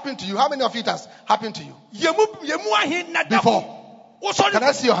 Has it happened to you? How many of it has happened to you? Before. Can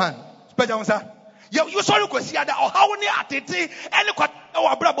I see your hand? But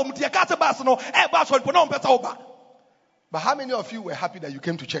how many of you were happy that you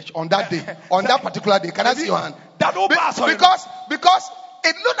came to church on that day, on that particular day? Can I see your hand? Because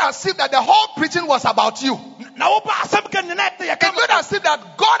it looked as if that the whole preaching was about you. It looked as if that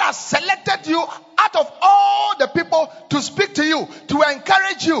God has selected you out of all the people to speak to you, to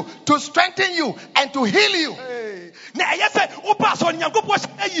encourage you, to strengthen you, and to heal you.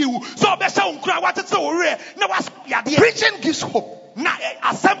 Preaching gives hope. Yeah,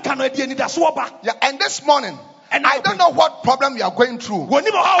 and this morning, I don't know what problem you are going through.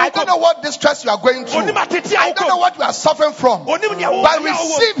 I don't know what distress you are going through. I don't know what you are suffering from. But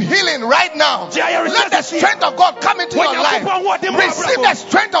receive healing right now. Let the strength of God come into your life. Receive the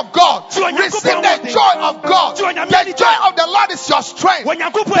strength of God. Receive the joy of God. The joy of the Lord is your strength.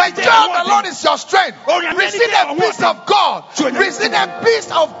 The joy of the Lord is your strength. Receive the peace of God. Receive the peace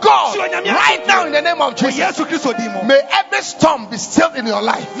of God right now in the name of Jesus. May every storm be stilled in your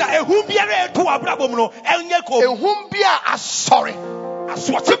life. Sorry.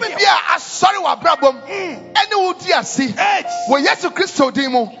 Sorry, wa brabom. Any udi asi. We Yesu Christo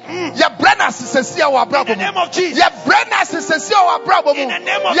dimo. Ya brana sisesia wa brabom. Ya brana sisesia wa brabom.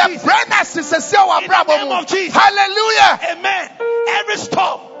 Ya brana sisesia wa brabom. Hallelujah. Amen. Every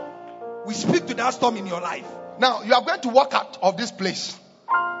storm, we speak to that storm in your life. Now you are going to walk out of this place.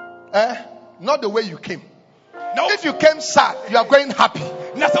 Not the way you came. No. If you came sad, you are going happy.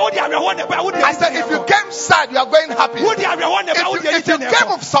 I said, if you came sad, you are going happy. If you came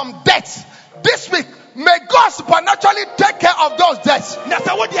with some debts this week, may God supernaturally take care of those debts. In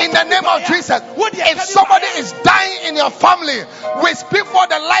the name of Jesus. If somebody is dying in your family, we speak for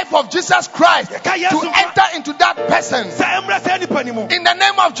the life of Jesus Christ to enter into that person. In the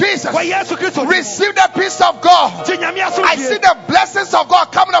name of Jesus. Receive the peace of God. I see the blessings of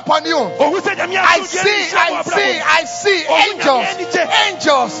God coming upon you. I see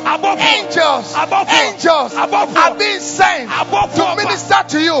angels are being sent to minister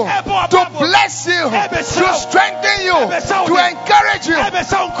to you, to bless you, to strengthen you, to encourage you.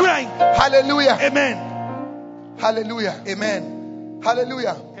 Hallelujah. Amen. Hallelujah. Amen.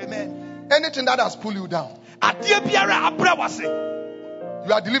 Hallelujah. Amen. Anything that has pulled you down, you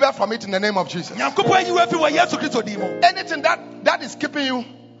are delivered from it in the name of Jesus. Anything that is keeping you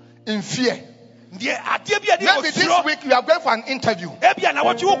in fear. Maybe this week you are going for an interview. You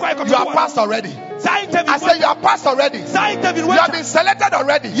are passed already. I said you are passed already. You have been selected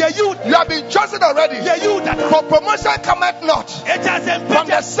already. You have been chosen already. For promotion cometh not from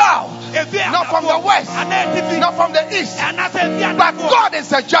the south, not from the west, not from the east. But God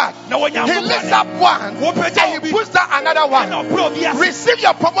is a judge. He lifts up one and He puts down another one. Receive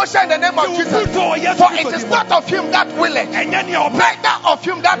your promotion in the name of Jesus. For it is not of him that willeth, neither of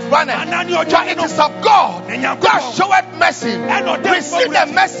him that runneth, but it is of God that showeth mercy. Receive the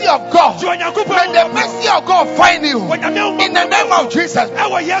mercy of God. May the mercy of God find you in the name of Jesus.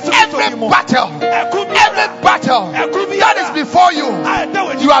 Every battle that is before you,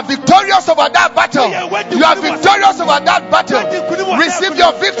 you are victorious over that battle. You are victorious over that battle. Receive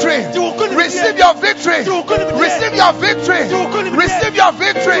your victory. Receive your victory. Receive your victory. Receive your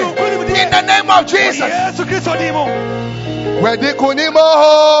victory in the name of Jesus.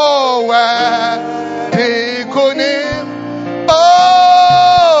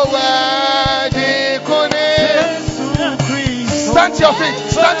 Stand to your feet.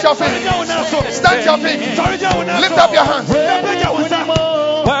 Stand to your feet. Stand to your feet. Lift up your hands.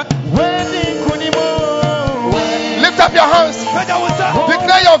 Lift up your hands.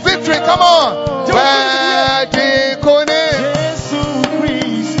 Declare your victory. Come on.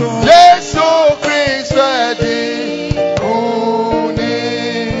 Jesus Christ.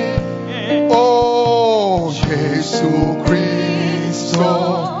 Oh, Jesus Christ.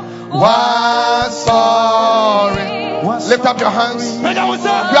 was sorry. Lift up your hands. You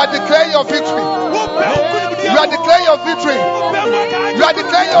are declaring your victory. You are declaring your victory. You are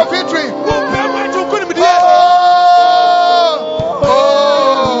declaring your victory.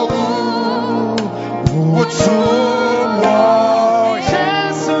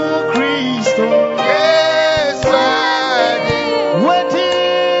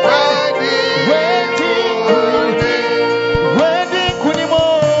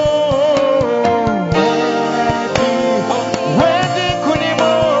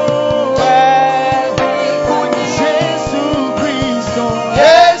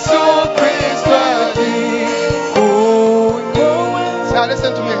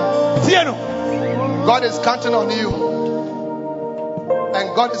 God is counting on you,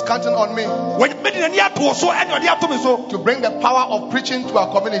 and God is counting on me to bring the power of preaching to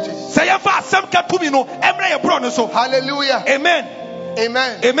our communities. Hallelujah. Amen.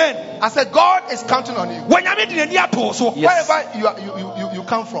 Amen. Amen. I said God is counting on you. Wherever you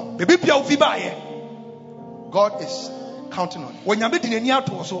come from, God is counting on you.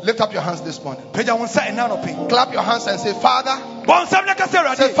 Lift up your hands this morning. Clap your hands and say, Father.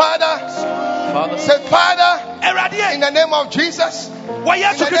 Say, Father. Say, Father, in the name of Jesus. In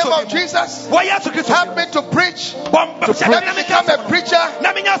the name of Jesus, help me to preach. Let me become a preacher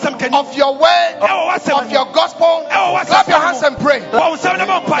of your word, of your gospel. Clap your hands and pray. Clap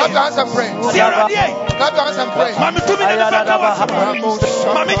your hands and pray. Clap your hands and pray.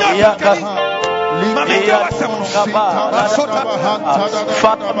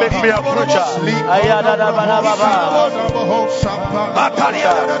 Father, make me a preacher.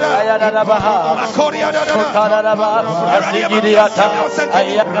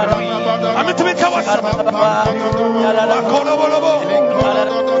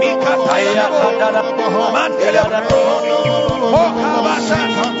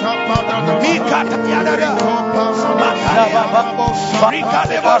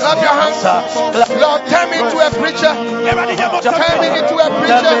 Lord, turn me into a preacher. Turn me into a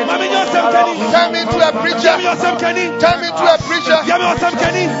preacher. Turn me into a preacher. Turn me into a preacher.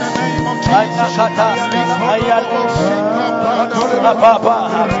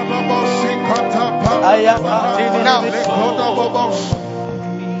 Now,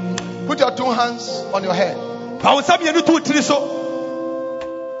 put your two hands on your head.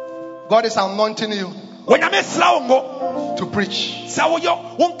 God is anointing you to preach.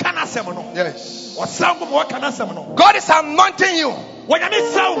 Yes. God is anointing you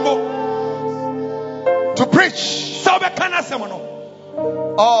to preach.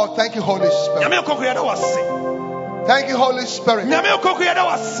 Oh, thank you, Holy Spirit. Thank you, Holy Spirit.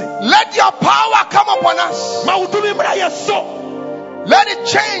 Let your power come upon us. Let it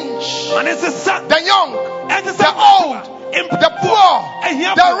change the young, the old, the poor,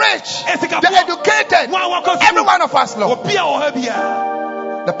 the rich, the educated, every one of us, Lord.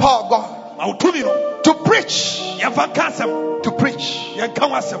 The power of God to preach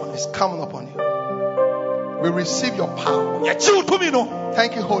is coming upon you. We receive your power.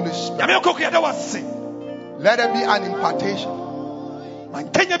 Thank you, Holy Spirit. Let there be an impartation.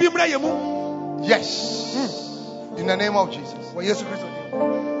 Yes. In the name of Jesus.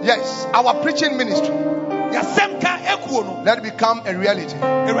 Yes. Our preaching ministry, let it become a reality.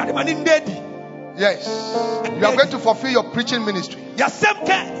 Yes. You are going to fulfill your preaching ministry.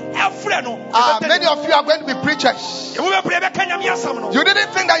 Many of you are going to be preachers. You didn't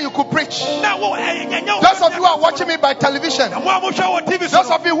think that you could preach. Those of you who are watching me by television, those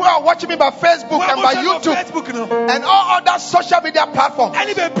of you who are watching me by Facebook and by YouTube and all other social media platforms,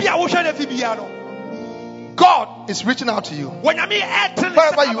 God is reaching out to you.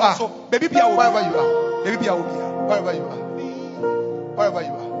 Wherever you are. Wherever you are. Wherever you are. Wherever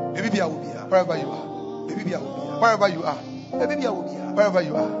you are. Wherever you are. Wherever you are. Wherever you are. Wherever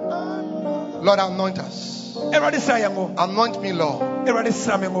you are. Lord, anoint us. Anoint me, Lord.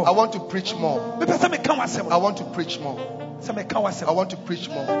 I want to preach more. I want to preach more. I want to preach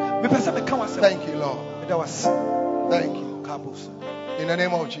more. Thank you, Lord. Thank you. In the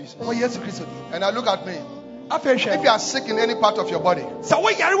name of Jesus. And now look at me. If you are sick in any part of your body,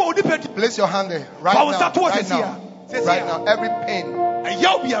 place your hand there. Right now. Right now. Every pain.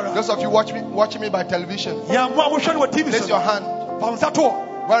 Those of you watching me by television, place your hand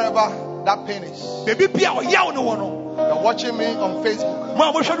wherever that pain is. You are watching me on Facebook.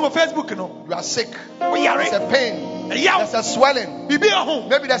 You are sick. There's a pain. There's a swelling. Maybe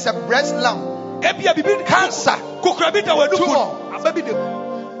there's a breast lump. Cancer. Tumor.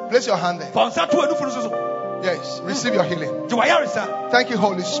 Place your hand there. Yes, receive your healing. Thank you,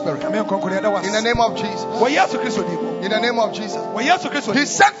 Holy Spirit. In the name of Jesus. In the name of Jesus. He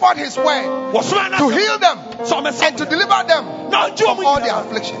sent forth His word to heal them and to deliver them from all their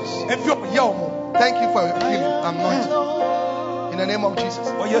afflictions. Thank you for your healing anointing. In the name of Jesus.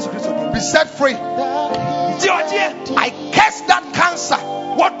 Be set free. I curse that cancer.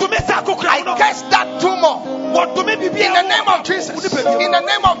 I curse that tumor. In the name of Jesus. In the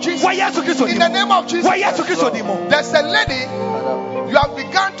name of Jesus. In the name of Jesus. There's a lady. You have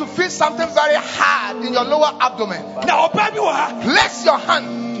begun to feel something very hard in your lower abdomen. Place your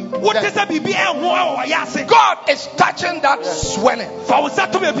hand. God is touching that swelling.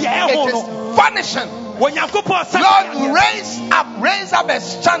 It is vanishing. Lord, raise up a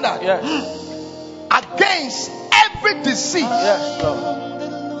standard against every disease.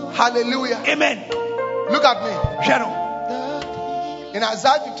 Hallelujah. Amen. Look at me. In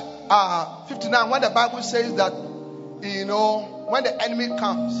Isaiah 59, when the Bible says that, when the enemy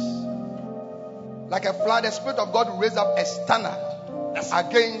comes like a flood, the Spirit of God will raise up a standard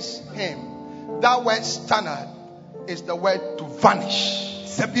against him. That word standard is the word to vanish.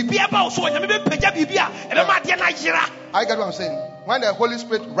 I get what I'm saying. When the Holy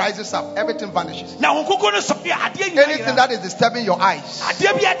Spirit rises up, everything vanishes. Anything that is disturbing your eyes,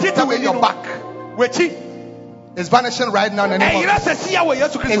 disturbing your back, it's vanishing right now in the name of Jesus.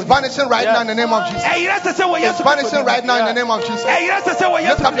 It's vanishing right now in the name of Jesus. It's vanishing right now in the name of Jesus.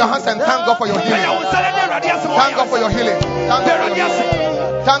 Lift up your hands and thank God for your healing. Thank God for your healing.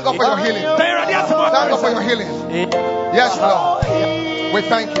 Thank God for your healing. Thank God for your healing. Yes, Lord. We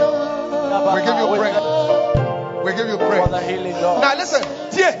thank you. We give you praise. We give you praise. Now listen.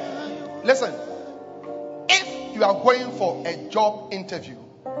 Listen. If you are going for a job interview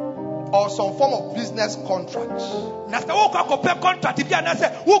or some form of business contract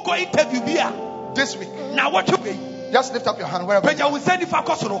this week, just lift up your hand wherever.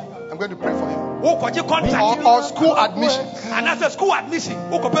 I'm going to pray for you. Or school admission.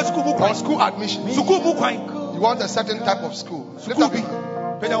 Or school admission. You want a certain type of school. Lift up your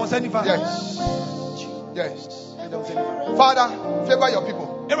hand. Yes. Yes. Father, favor your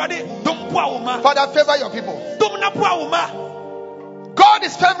people. Father, favor your people. God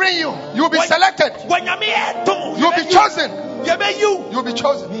is favoring you. You will be selected. You will be chosen. You will be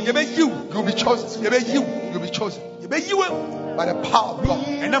chosen. You will be chosen. You will be chosen. By the power of God.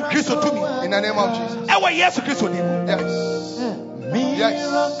 In the name of Jesus. Yes. Yes.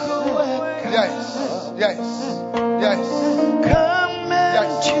 Yes. Yes. Yes. Come and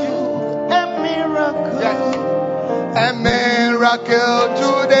do a miracle. Yes. A miracle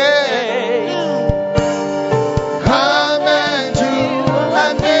today. Come and do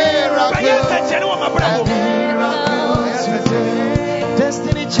a miracle. A miracle today.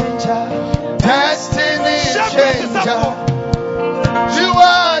 Destiny changer. Destiny changer. You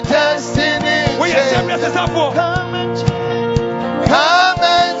are destiny changer. Come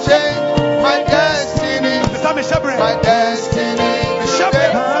and change my destiny. My destiny.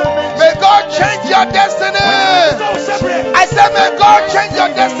 May God change your destiny. I said, may God change your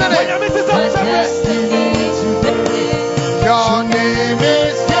destiny. Your name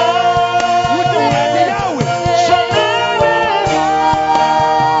is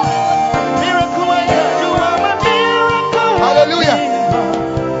Hallelujah.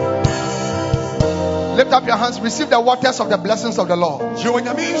 Lift up your hands. Receive the waters of the blessings of the Lord.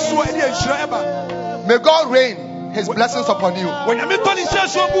 May God rain His blessings upon you.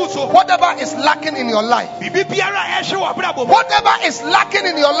 Whatever is lacking in your life, whatever is lacking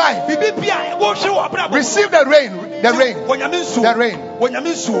in your life, receive the rain, the rain, the rain,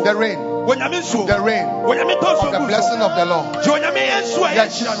 the rain, the rain of the blessing of the Lord.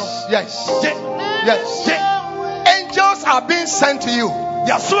 Yes, yes, yes. Angels are being sent to you.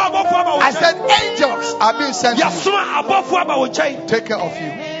 I said angels are being sent to you. Take care of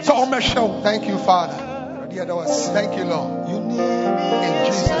you. Thank you, Father. Thank you, Lord. In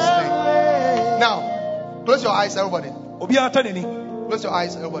Jesus' name. Now, close your eyes, everybody. Close your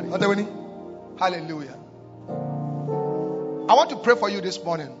eyes, everybody. Hallelujah. I want to pray for you this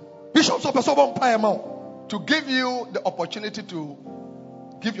morning. To give you the opportunity to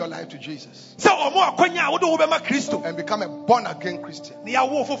give your life to Jesus. And become a born again Christian. A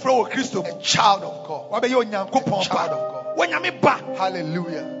child of God. A child of God.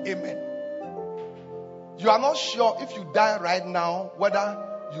 Hallelujah. Amen. You are not sure if you die right now whether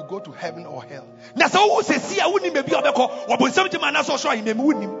you go to heaven or hell.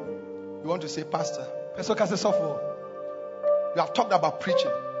 You want to say, Pastor, you have talked about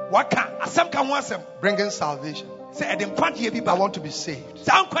preaching, bringing salvation. I want to be saved.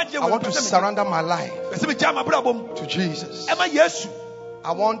 I want to surrender my life to Jesus.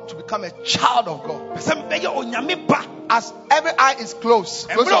 I want to become a child of God. As every eye is closed,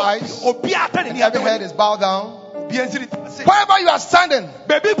 close your eyes, and every head is bowed down. Wherever you are standing,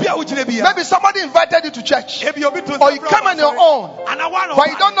 maybe somebody invited you to church, or you come on your own, but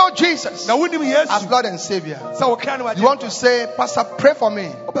you don't know Jesus as Lord and Savior. You want to say, Pastor, pray for me.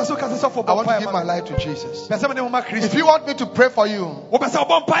 I want to give my life to Jesus. If you want me to pray for you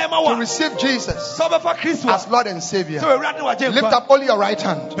to receive Jesus as Lord and Savior, lift up only your right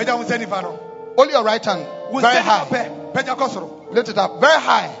hand. Only your right hand, very high. Lift it up, very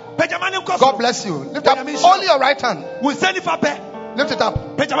high. God bless you. Lift up only your right hand. Lift it up.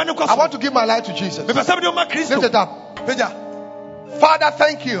 I want to give my life to Jesus. Lift it up. Father,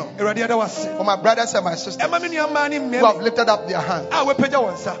 thank you for my brothers and my sisters who have lifted up their hands.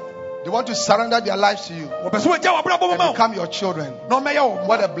 They want to surrender their lives to you and become your children.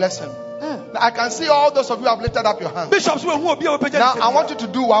 What a blessing. I can see all those of you have lifted up your hands. Now I want you to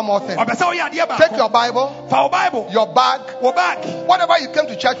do one more thing. Take your Bible, your bag, whatever you came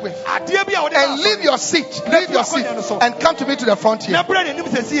to church with, and leave your seat. Leave your seat and come to me to the front here.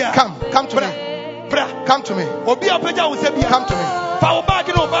 Come to me. Come to me. Come to me.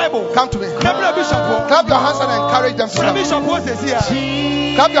 Come to me. Clap your hands and encourage them to come.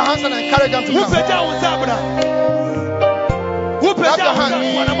 Clap your hands and encourage them to come. Clap your hands and encourage them to come.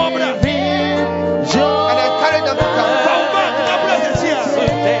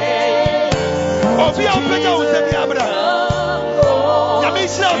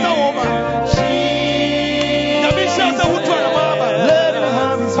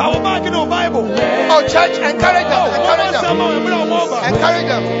 Oh, church, encourage them. Encourage them. Encourage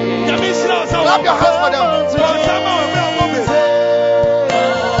them. Clap your hands for them.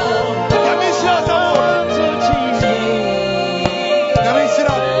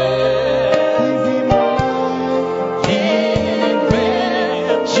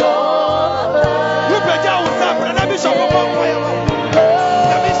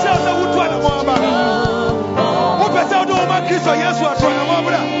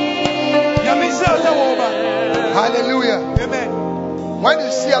 Hallelujah. Amen. When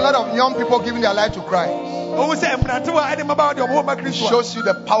you see a lot of young people giving their life to Christ, it shows you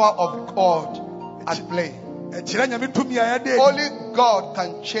the power of God at play. Only God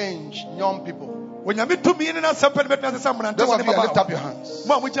can change young people. Those of you lift up your hands.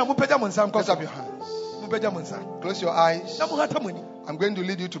 Lift up your hands. Close your eyes. I'm going to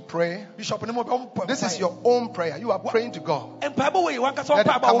lead you to pray. This is your own prayer. You are praying to God. Let it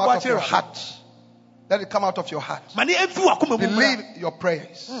come out of your heart. Let it come out of your heart. Believe your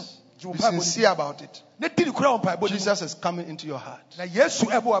prayers. Be sincere about it. Jesus is coming into your heart.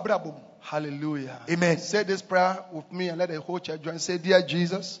 Hallelujah. Amen. Say this prayer with me and let the whole church join. Say, Dear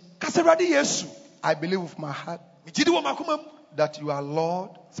Jesus, I believe with my heart that you are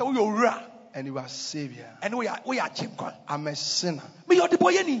Lord and you are Savior. I'm a sinner.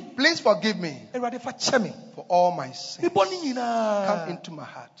 Please forgive me for all my sins. Come into my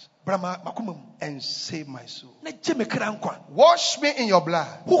heart and save my soul. Wash me in your blood.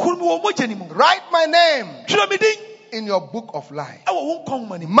 Write my name in your book of life.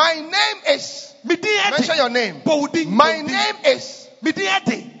 My name is, mention your name. My name is,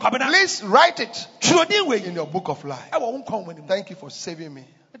 please write it in your book of life. Thank you for saving me.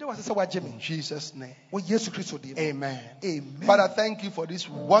 In Jesus' name. Amen. Amen. Father, thank you for these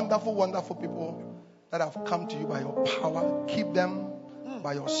wonderful, wonderful people that have come to you by your power. Keep them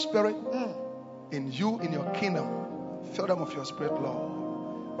by your spirit in you, in your kingdom. Fill them with your spirit, Lord.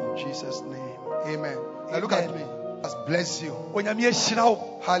 In Jesus' name. Amen. Now look at me. God bless you.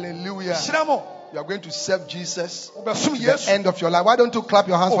 Hallelujah. You are going to serve Jesus to the end of your life. Why don't you clap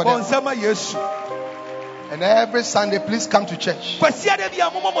your hands for them? And every Sunday, please come to church. Now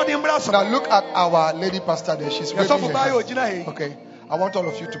look at our lady pastor there. She's waving her hand. Okay. I want all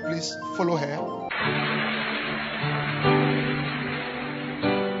of you to please follow her.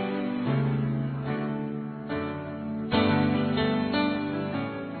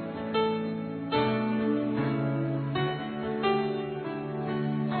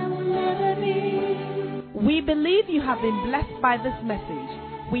 We believe you have been blessed by this message.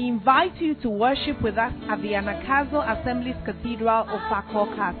 We invite you to worship with us at the Anakazo Assemblies Cathedral of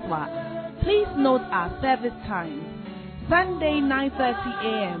Fako Kaswa. Please note our service times. Sunday 9:30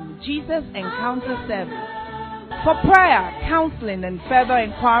 a.m. Jesus Encounter Service. For prayer, counseling and further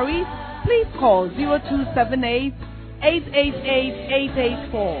inquiries, please call 0278 888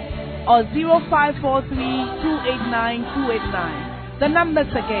 884 or 0543 289 289. The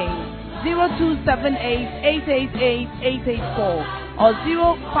numbers again 0278-888-884 or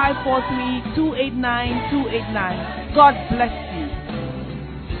 0543-289-289. God bless you.